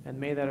 And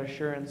may that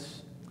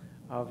assurance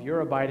of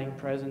your abiding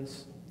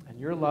presence and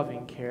your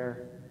loving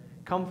care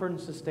comfort and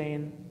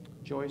sustain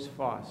Joyce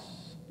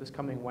Foss this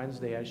coming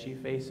Wednesday as she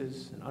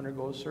faces and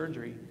undergoes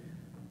surgery.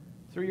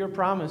 Through your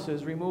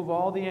promises, remove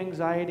all the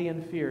anxiety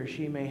and fear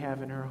she may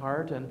have in her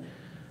heart, and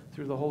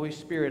through the Holy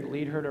Spirit,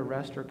 lead her to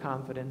rest her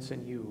confidence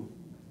in you.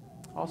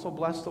 Also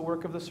bless the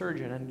work of the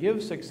surgeon and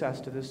give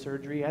success to this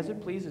surgery as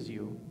it pleases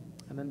you,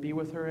 and then be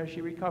with her as she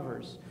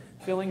recovers,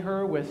 filling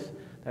her with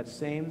that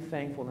same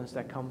thankfulness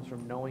that comes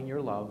from knowing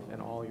your love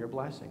and all your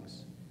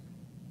blessings.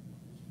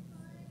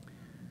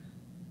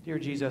 Dear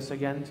Jesus,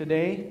 again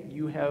today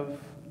you have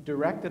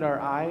directed our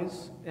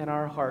eyes and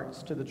our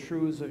hearts to the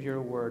truths of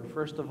your word.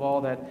 First of all,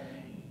 that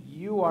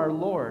you are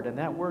Lord, and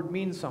that word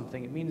means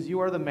something. It means you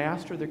are the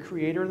master, the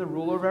creator, and the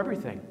ruler of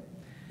everything.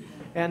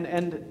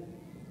 And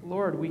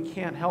Lord, we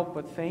can't help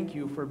but thank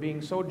you for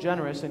being so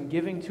generous and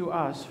giving to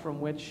us from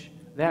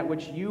that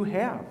which you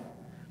have.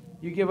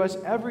 You give us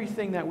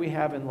everything that we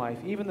have in life,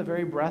 even the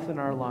very breath in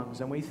our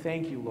lungs, and we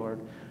thank you, Lord,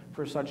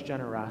 for such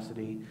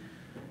generosity.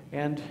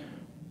 And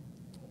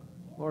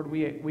Lord,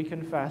 we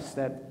confess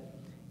that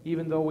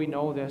even though we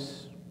know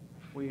this,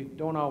 we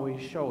don't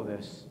always show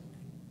this.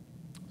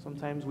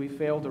 Sometimes we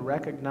fail to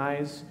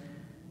recognize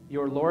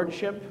your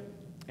lordship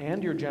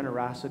and your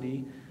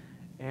generosity,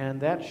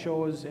 and that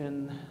shows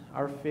in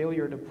our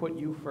failure to put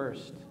you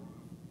first,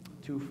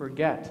 to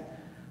forget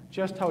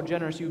just how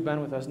generous you've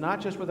been with us,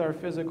 not just with our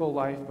physical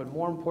life, but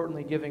more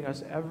importantly, giving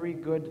us every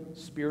good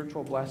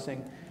spiritual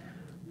blessing.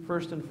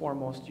 First and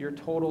foremost, your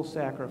total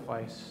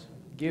sacrifice,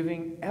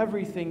 giving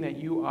everything that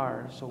you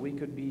are so we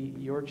could be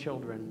your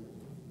children.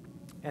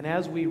 And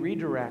as you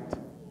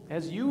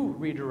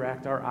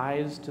redirect our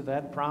eyes to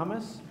that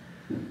promise,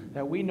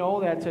 that we know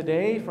that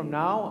today, from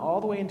now,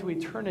 all the way into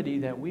eternity,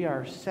 that we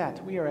are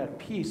set, we are at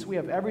peace, we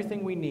have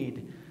everything we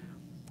need.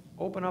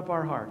 Open up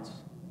our hearts,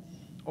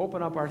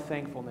 open up our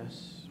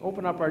thankfulness,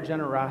 open up our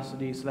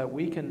generosity so that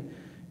we can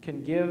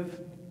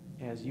give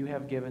as you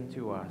have given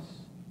to us.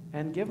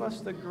 And give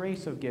us the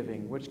grace of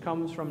giving, which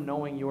comes from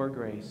knowing your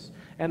grace,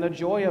 and the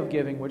joy of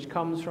giving, which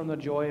comes from the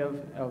joy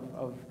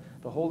of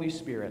the Holy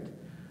Spirit.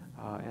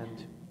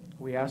 And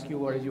we ask you,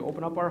 Lord, as you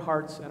open up our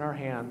hearts and our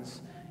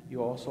hands,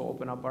 you also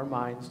open up our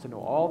minds to know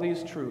all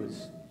these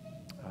truths.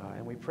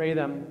 And we pray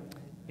them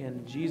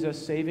in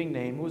Jesus' saving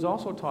name, who has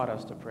also taught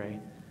us to pray.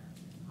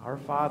 Our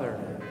Father,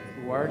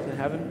 who art in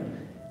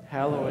heaven,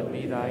 hallowed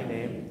be thy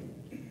name.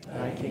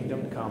 Thy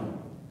kingdom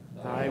come,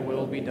 thy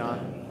will be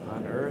done,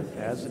 on earth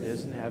as it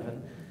is in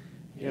heaven.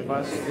 Give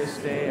us this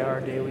day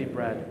our daily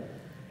bread,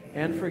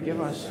 and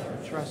forgive us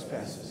our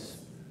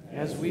trespasses,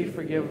 as we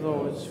forgive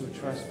those who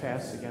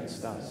trespass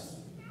against us.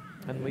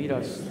 And lead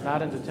us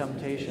not into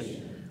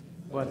temptation,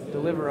 but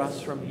deliver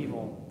us from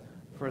evil.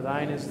 For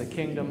thine is the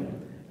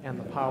kingdom, and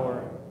the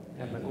power,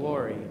 and the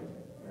glory,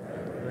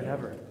 forever and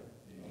ever.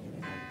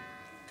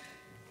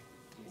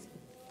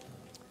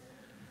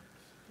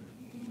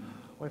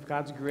 Well, if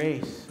God's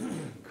grace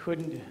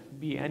couldn't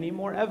be any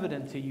more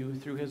evident to you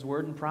through his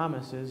word and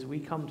promises, we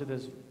come to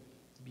this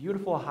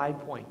beautiful high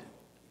point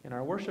in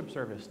our worship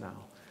service now.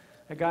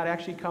 That God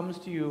actually comes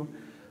to you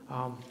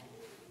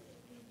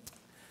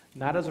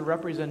not as a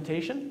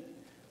representation,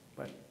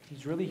 but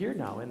he's really here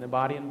now in the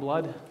body and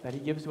blood that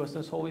he gives to us in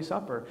this Holy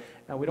Supper.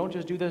 Now, we don't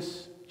just do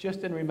this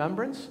just in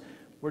remembrance.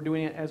 We're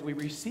doing it as we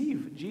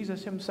receive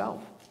Jesus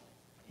himself.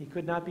 He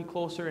could not be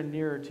closer and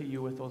nearer to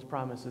you with those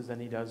promises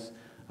than he does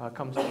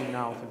comes to you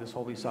now through this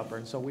Holy Supper.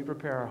 And so we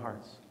prepare our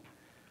hearts.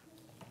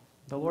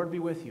 The Lord be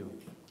with you.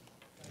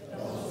 And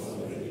also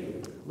with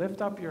you.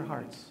 Lift up your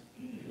hearts.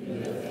 We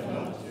lift them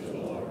up to the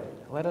Lord.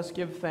 Let us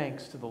give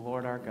thanks to the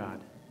Lord our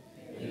God.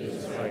 It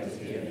is right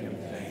to give him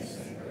thanks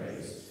and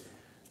praise.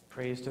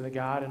 Praise to the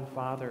God and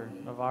Father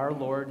of our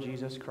Lord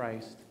Jesus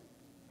Christ.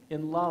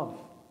 In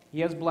love, he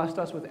has blessed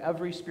us with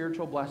every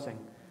spiritual blessing.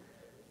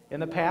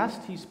 In the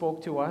past, he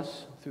spoke to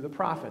us through the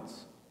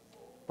prophets,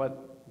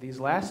 but these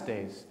last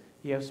days,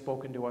 he has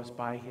spoken to us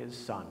by his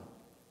Son,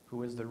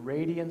 who is the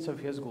radiance of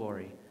his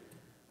glory.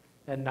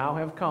 And now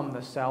have come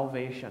the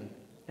salvation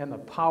and the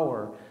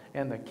power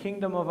and the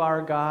kingdom of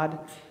our God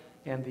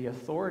and the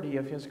authority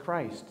of his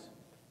Christ.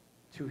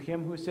 To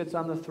him who sits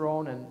on the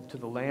throne and to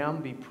the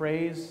Lamb be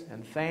praise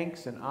and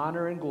thanks and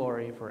honor and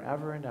glory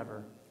forever and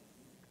ever.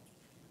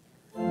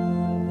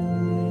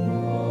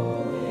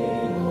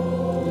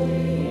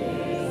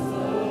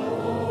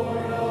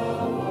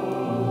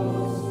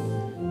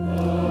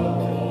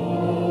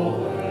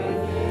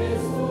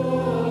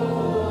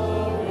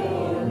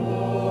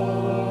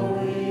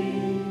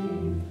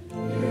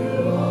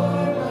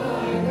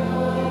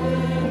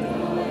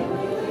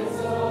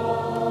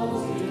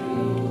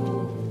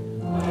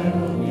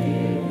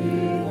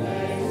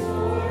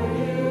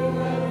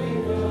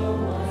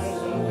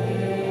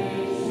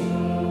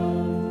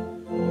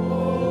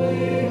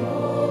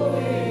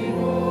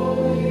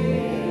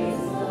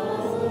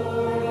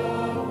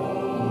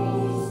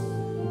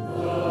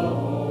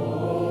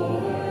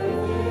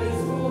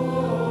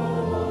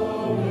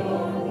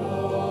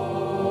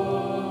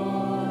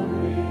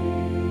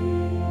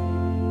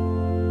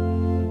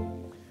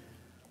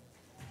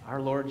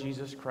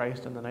 Jesus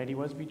Christ, on the night he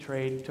was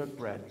betrayed, took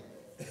bread.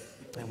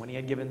 And when he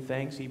had given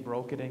thanks, he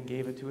broke it and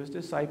gave it to his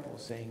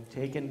disciples, saying,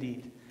 "Take and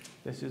eat.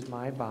 This is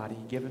my body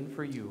given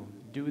for you.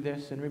 Do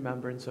this in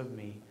remembrance of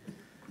me."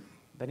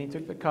 Then he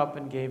took the cup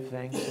and gave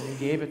thanks, and he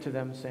gave it to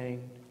them,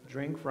 saying,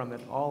 "Drink from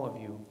it, all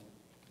of you.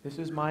 This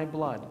is my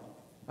blood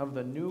of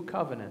the new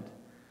covenant,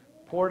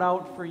 poured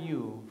out for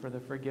you for the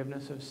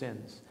forgiveness of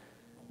sins.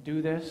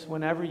 Do this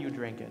whenever you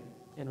drink it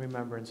in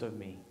remembrance of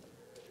me."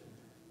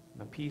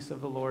 The peace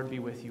of the Lord be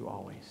with you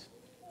always.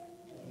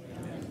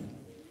 Amen.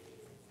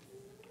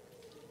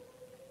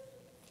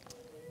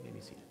 You may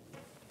be seated.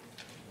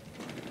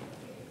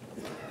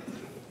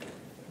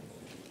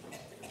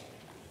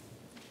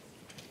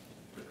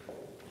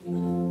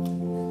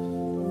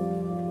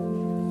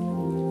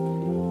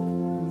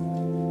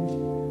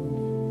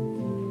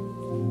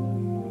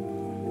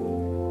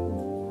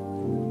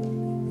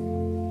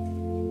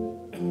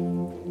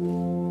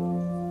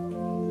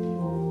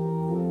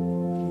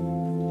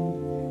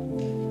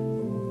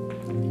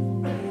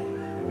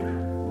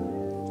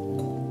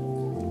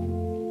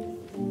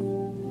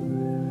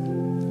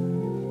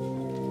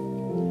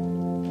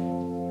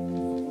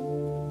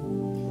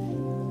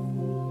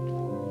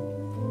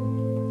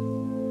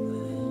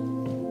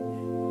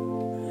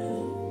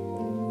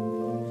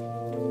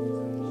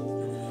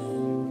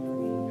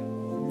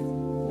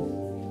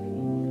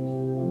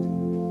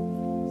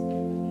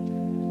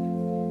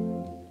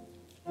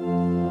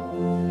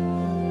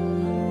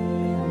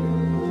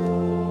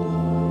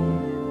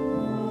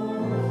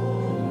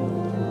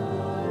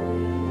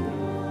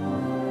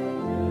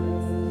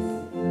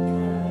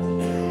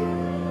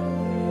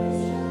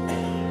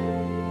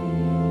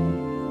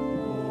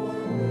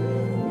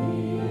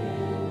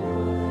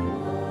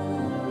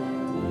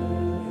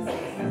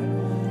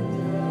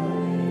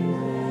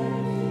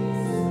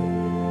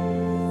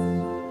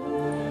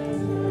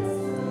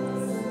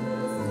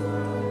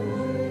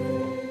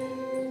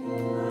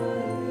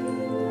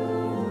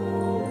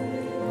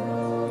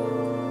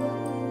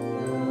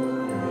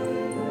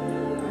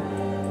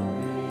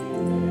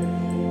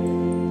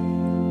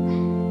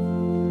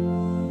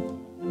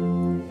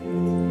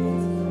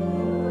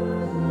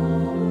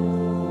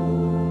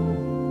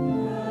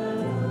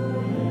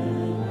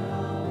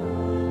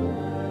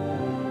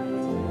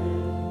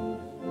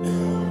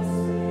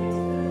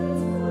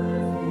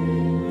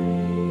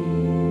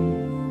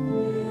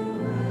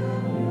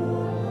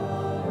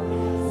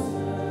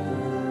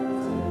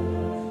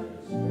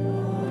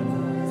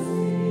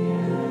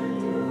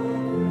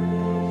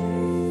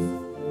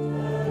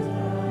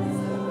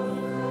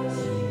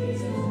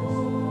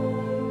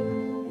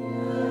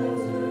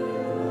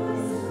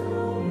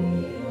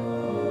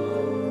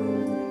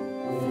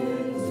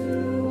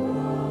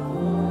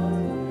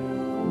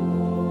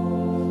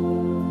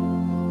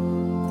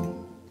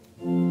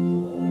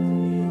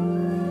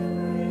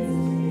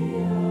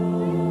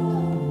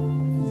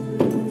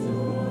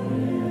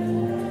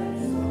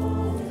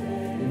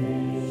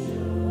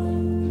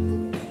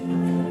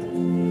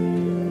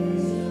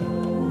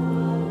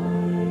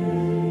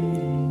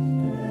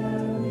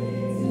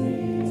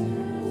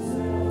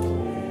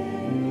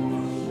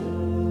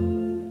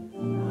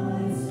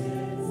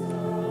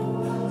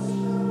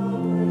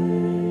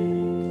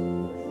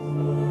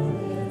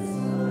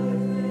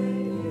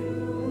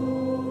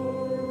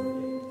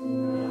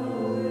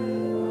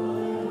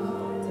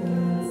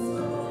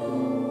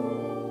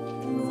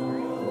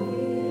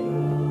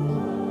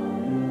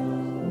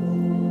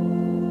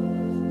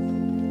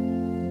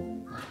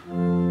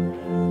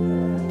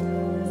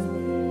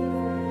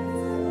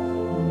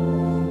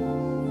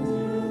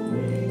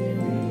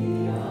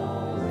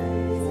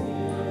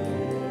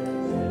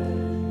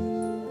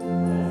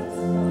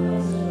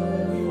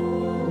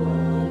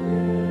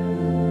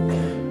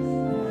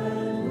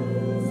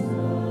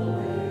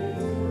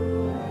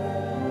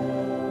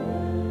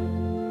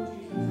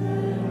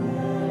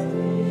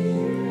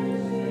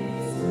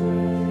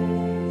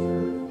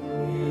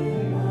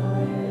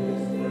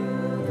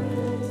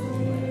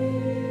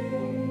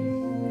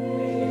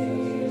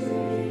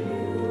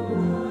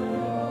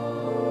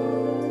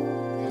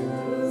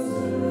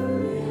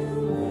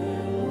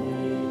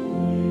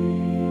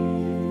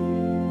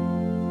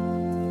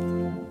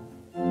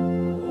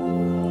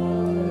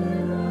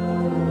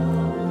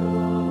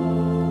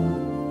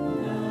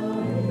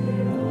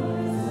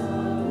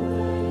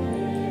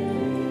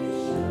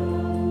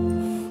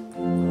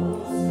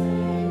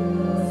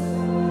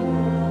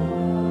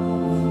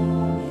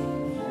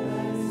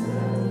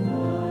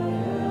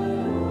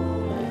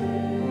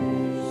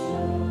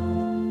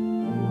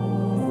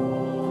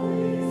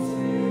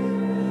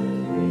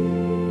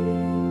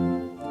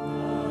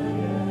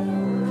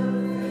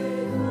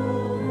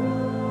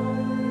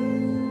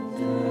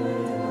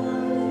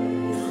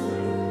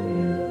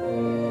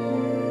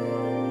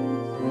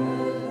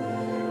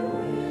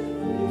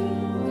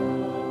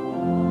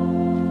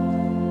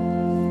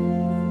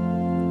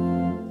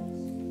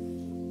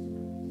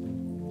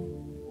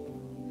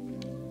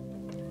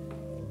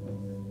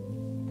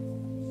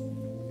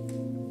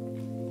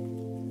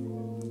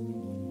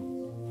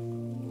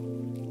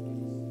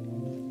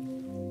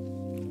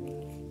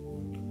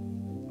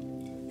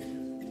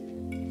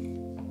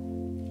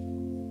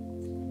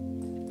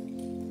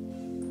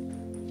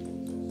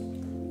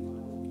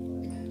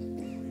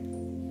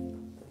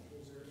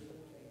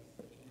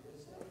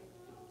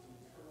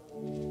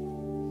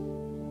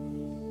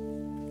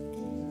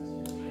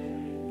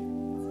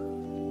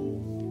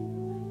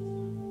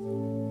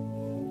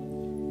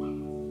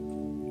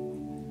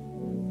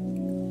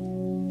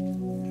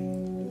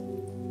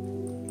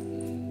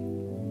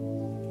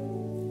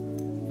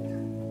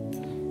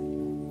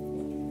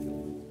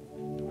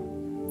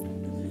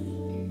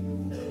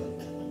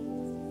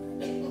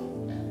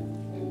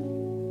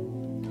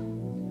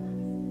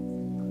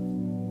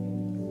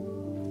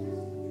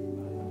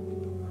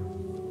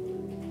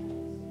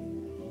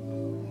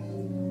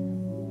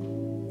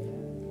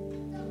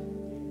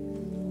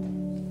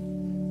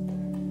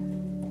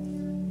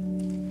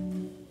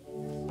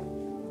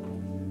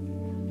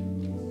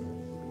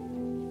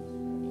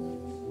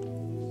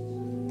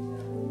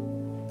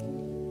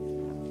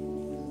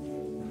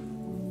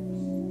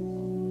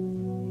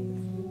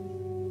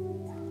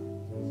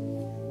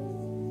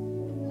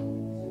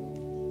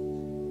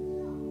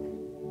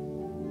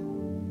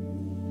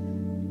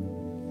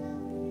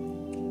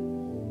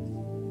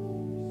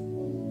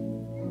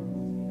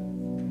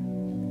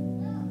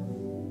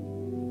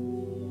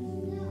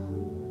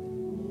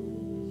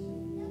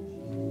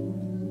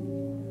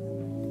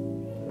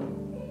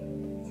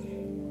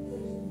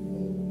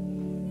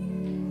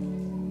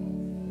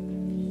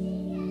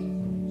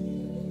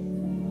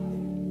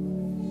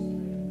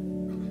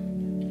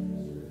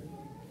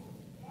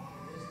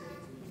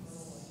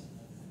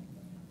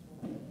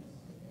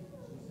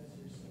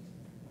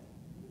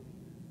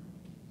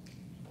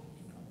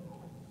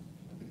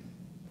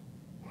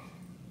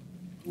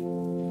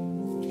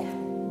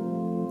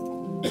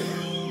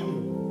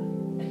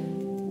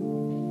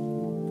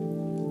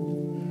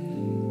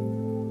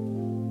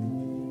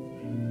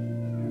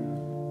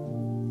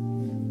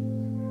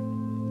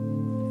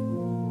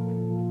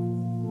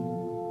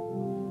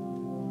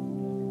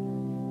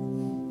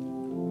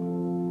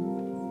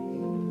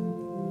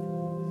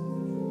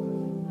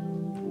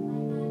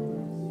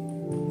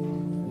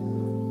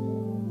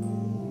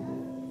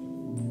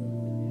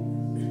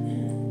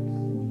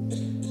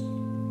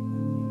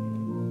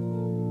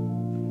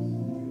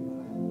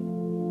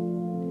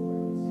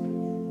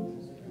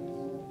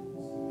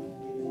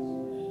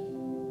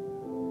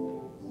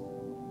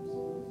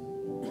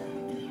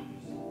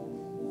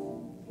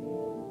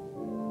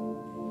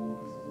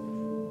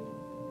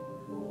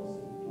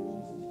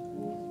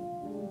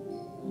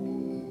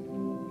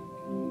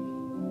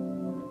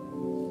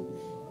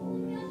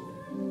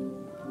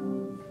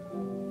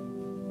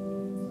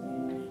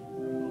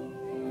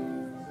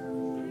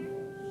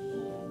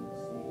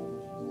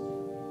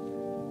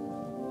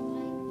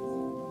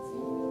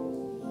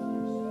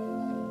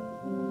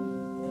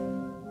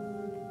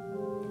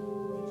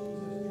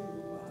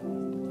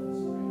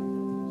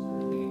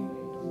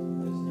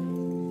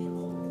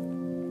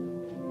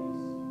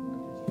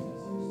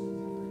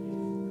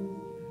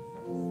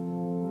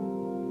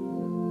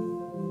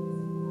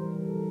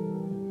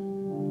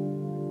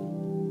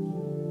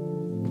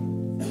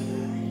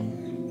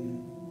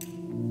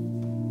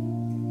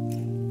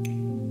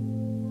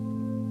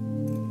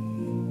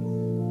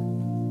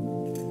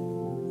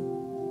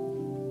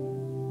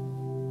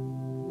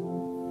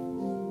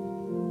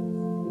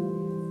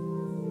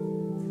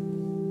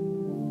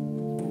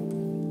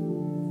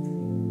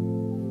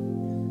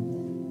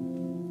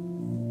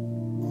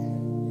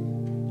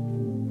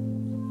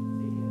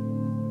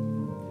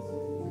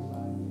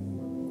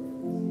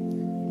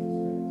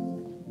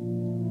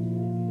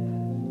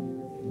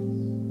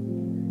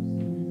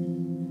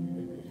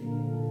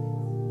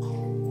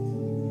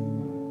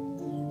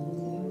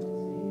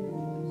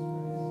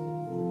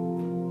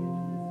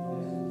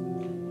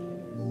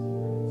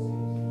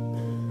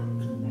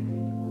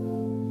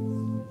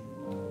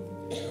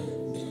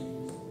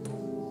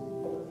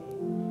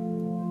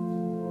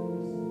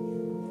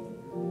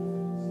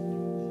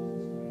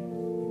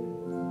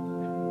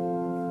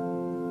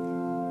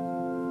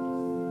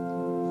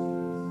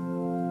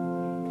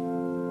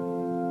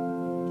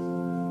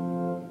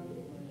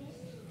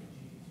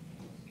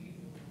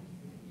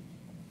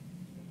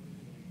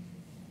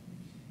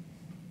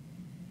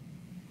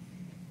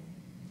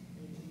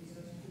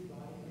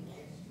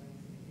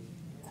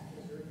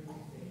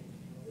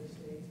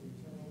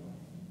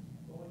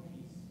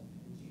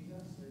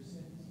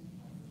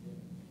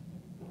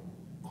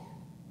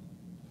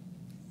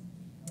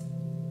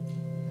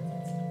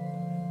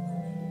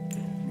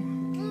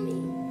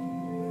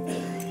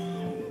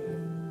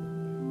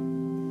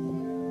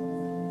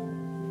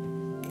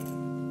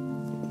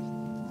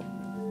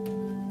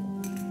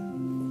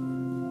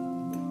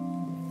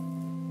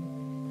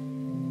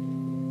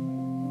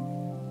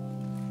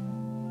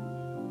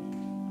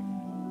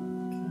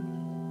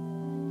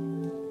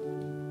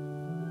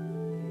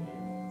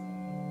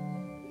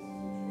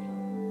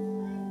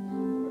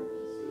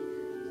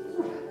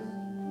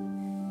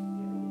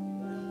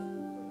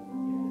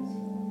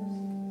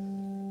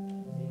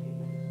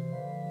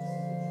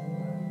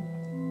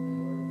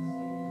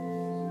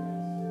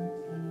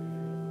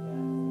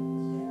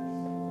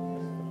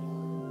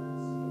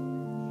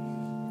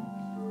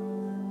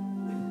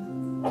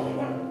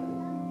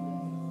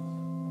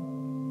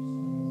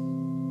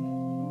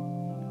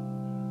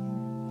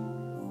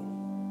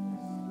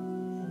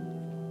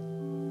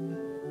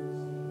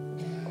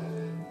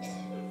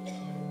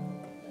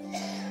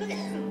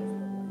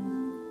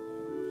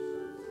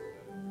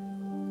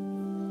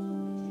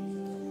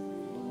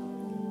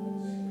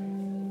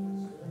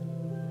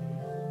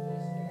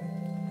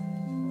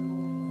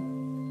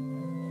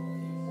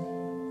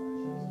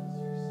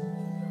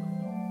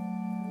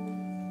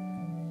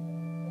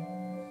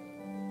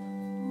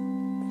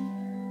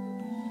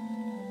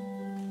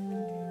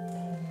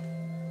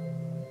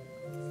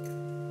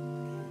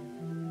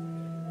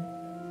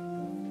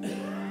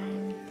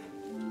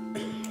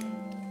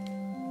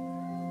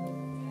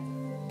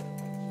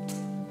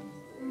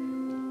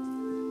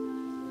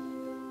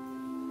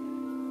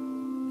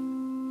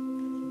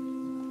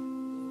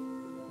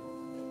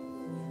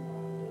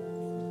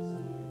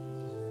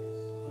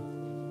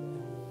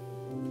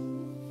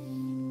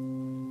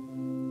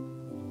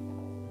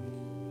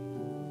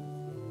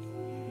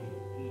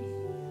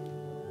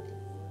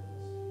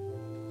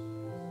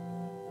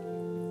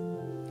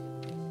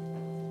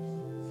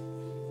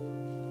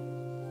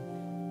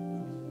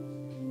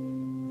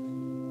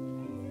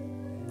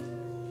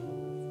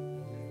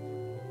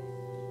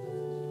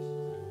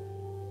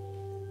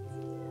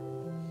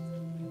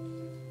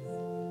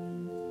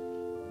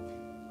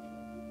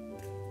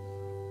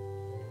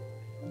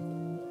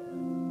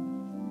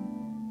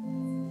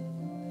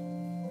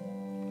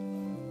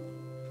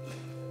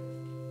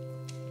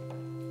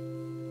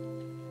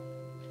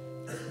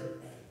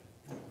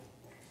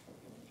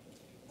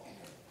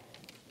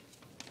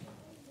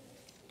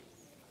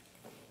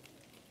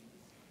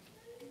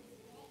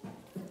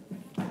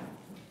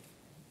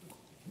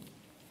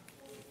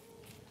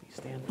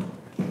 Stand.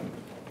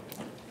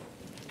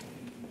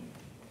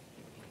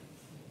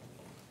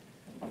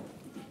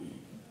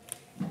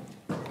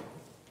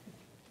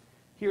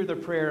 Hear the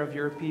prayer of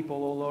your people,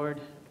 O Lord,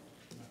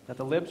 that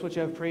the lips which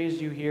have praised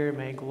you here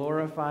may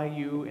glorify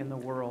you in the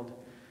world,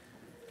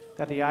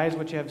 that the eyes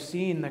which have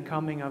seen the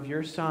coming of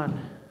your Son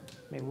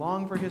may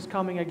long for his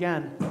coming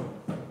again,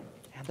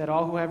 and that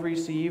all who have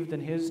received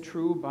in his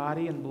true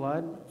body and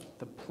blood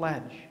the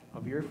pledge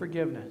of your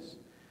forgiveness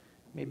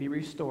may be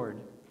restored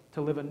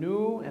to live a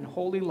new and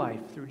holy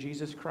life through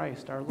Jesus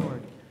Christ our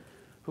Lord,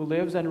 who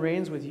lives and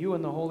reigns with you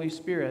in the Holy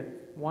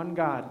Spirit, one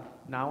God,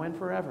 now and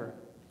forever.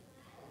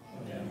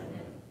 Amen.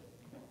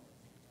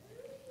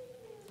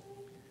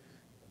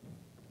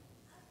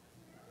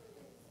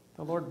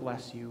 The Lord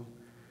bless you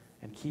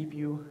and keep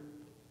you.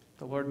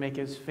 The Lord make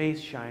his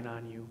face shine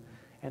on you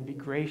and be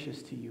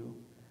gracious to you.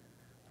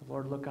 The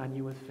Lord look on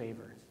you with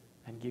favor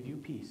and give you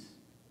peace.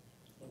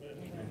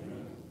 Amen.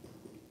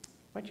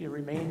 I invite you to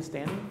remain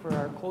standing for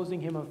our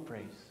closing hymn of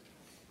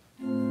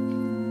praise.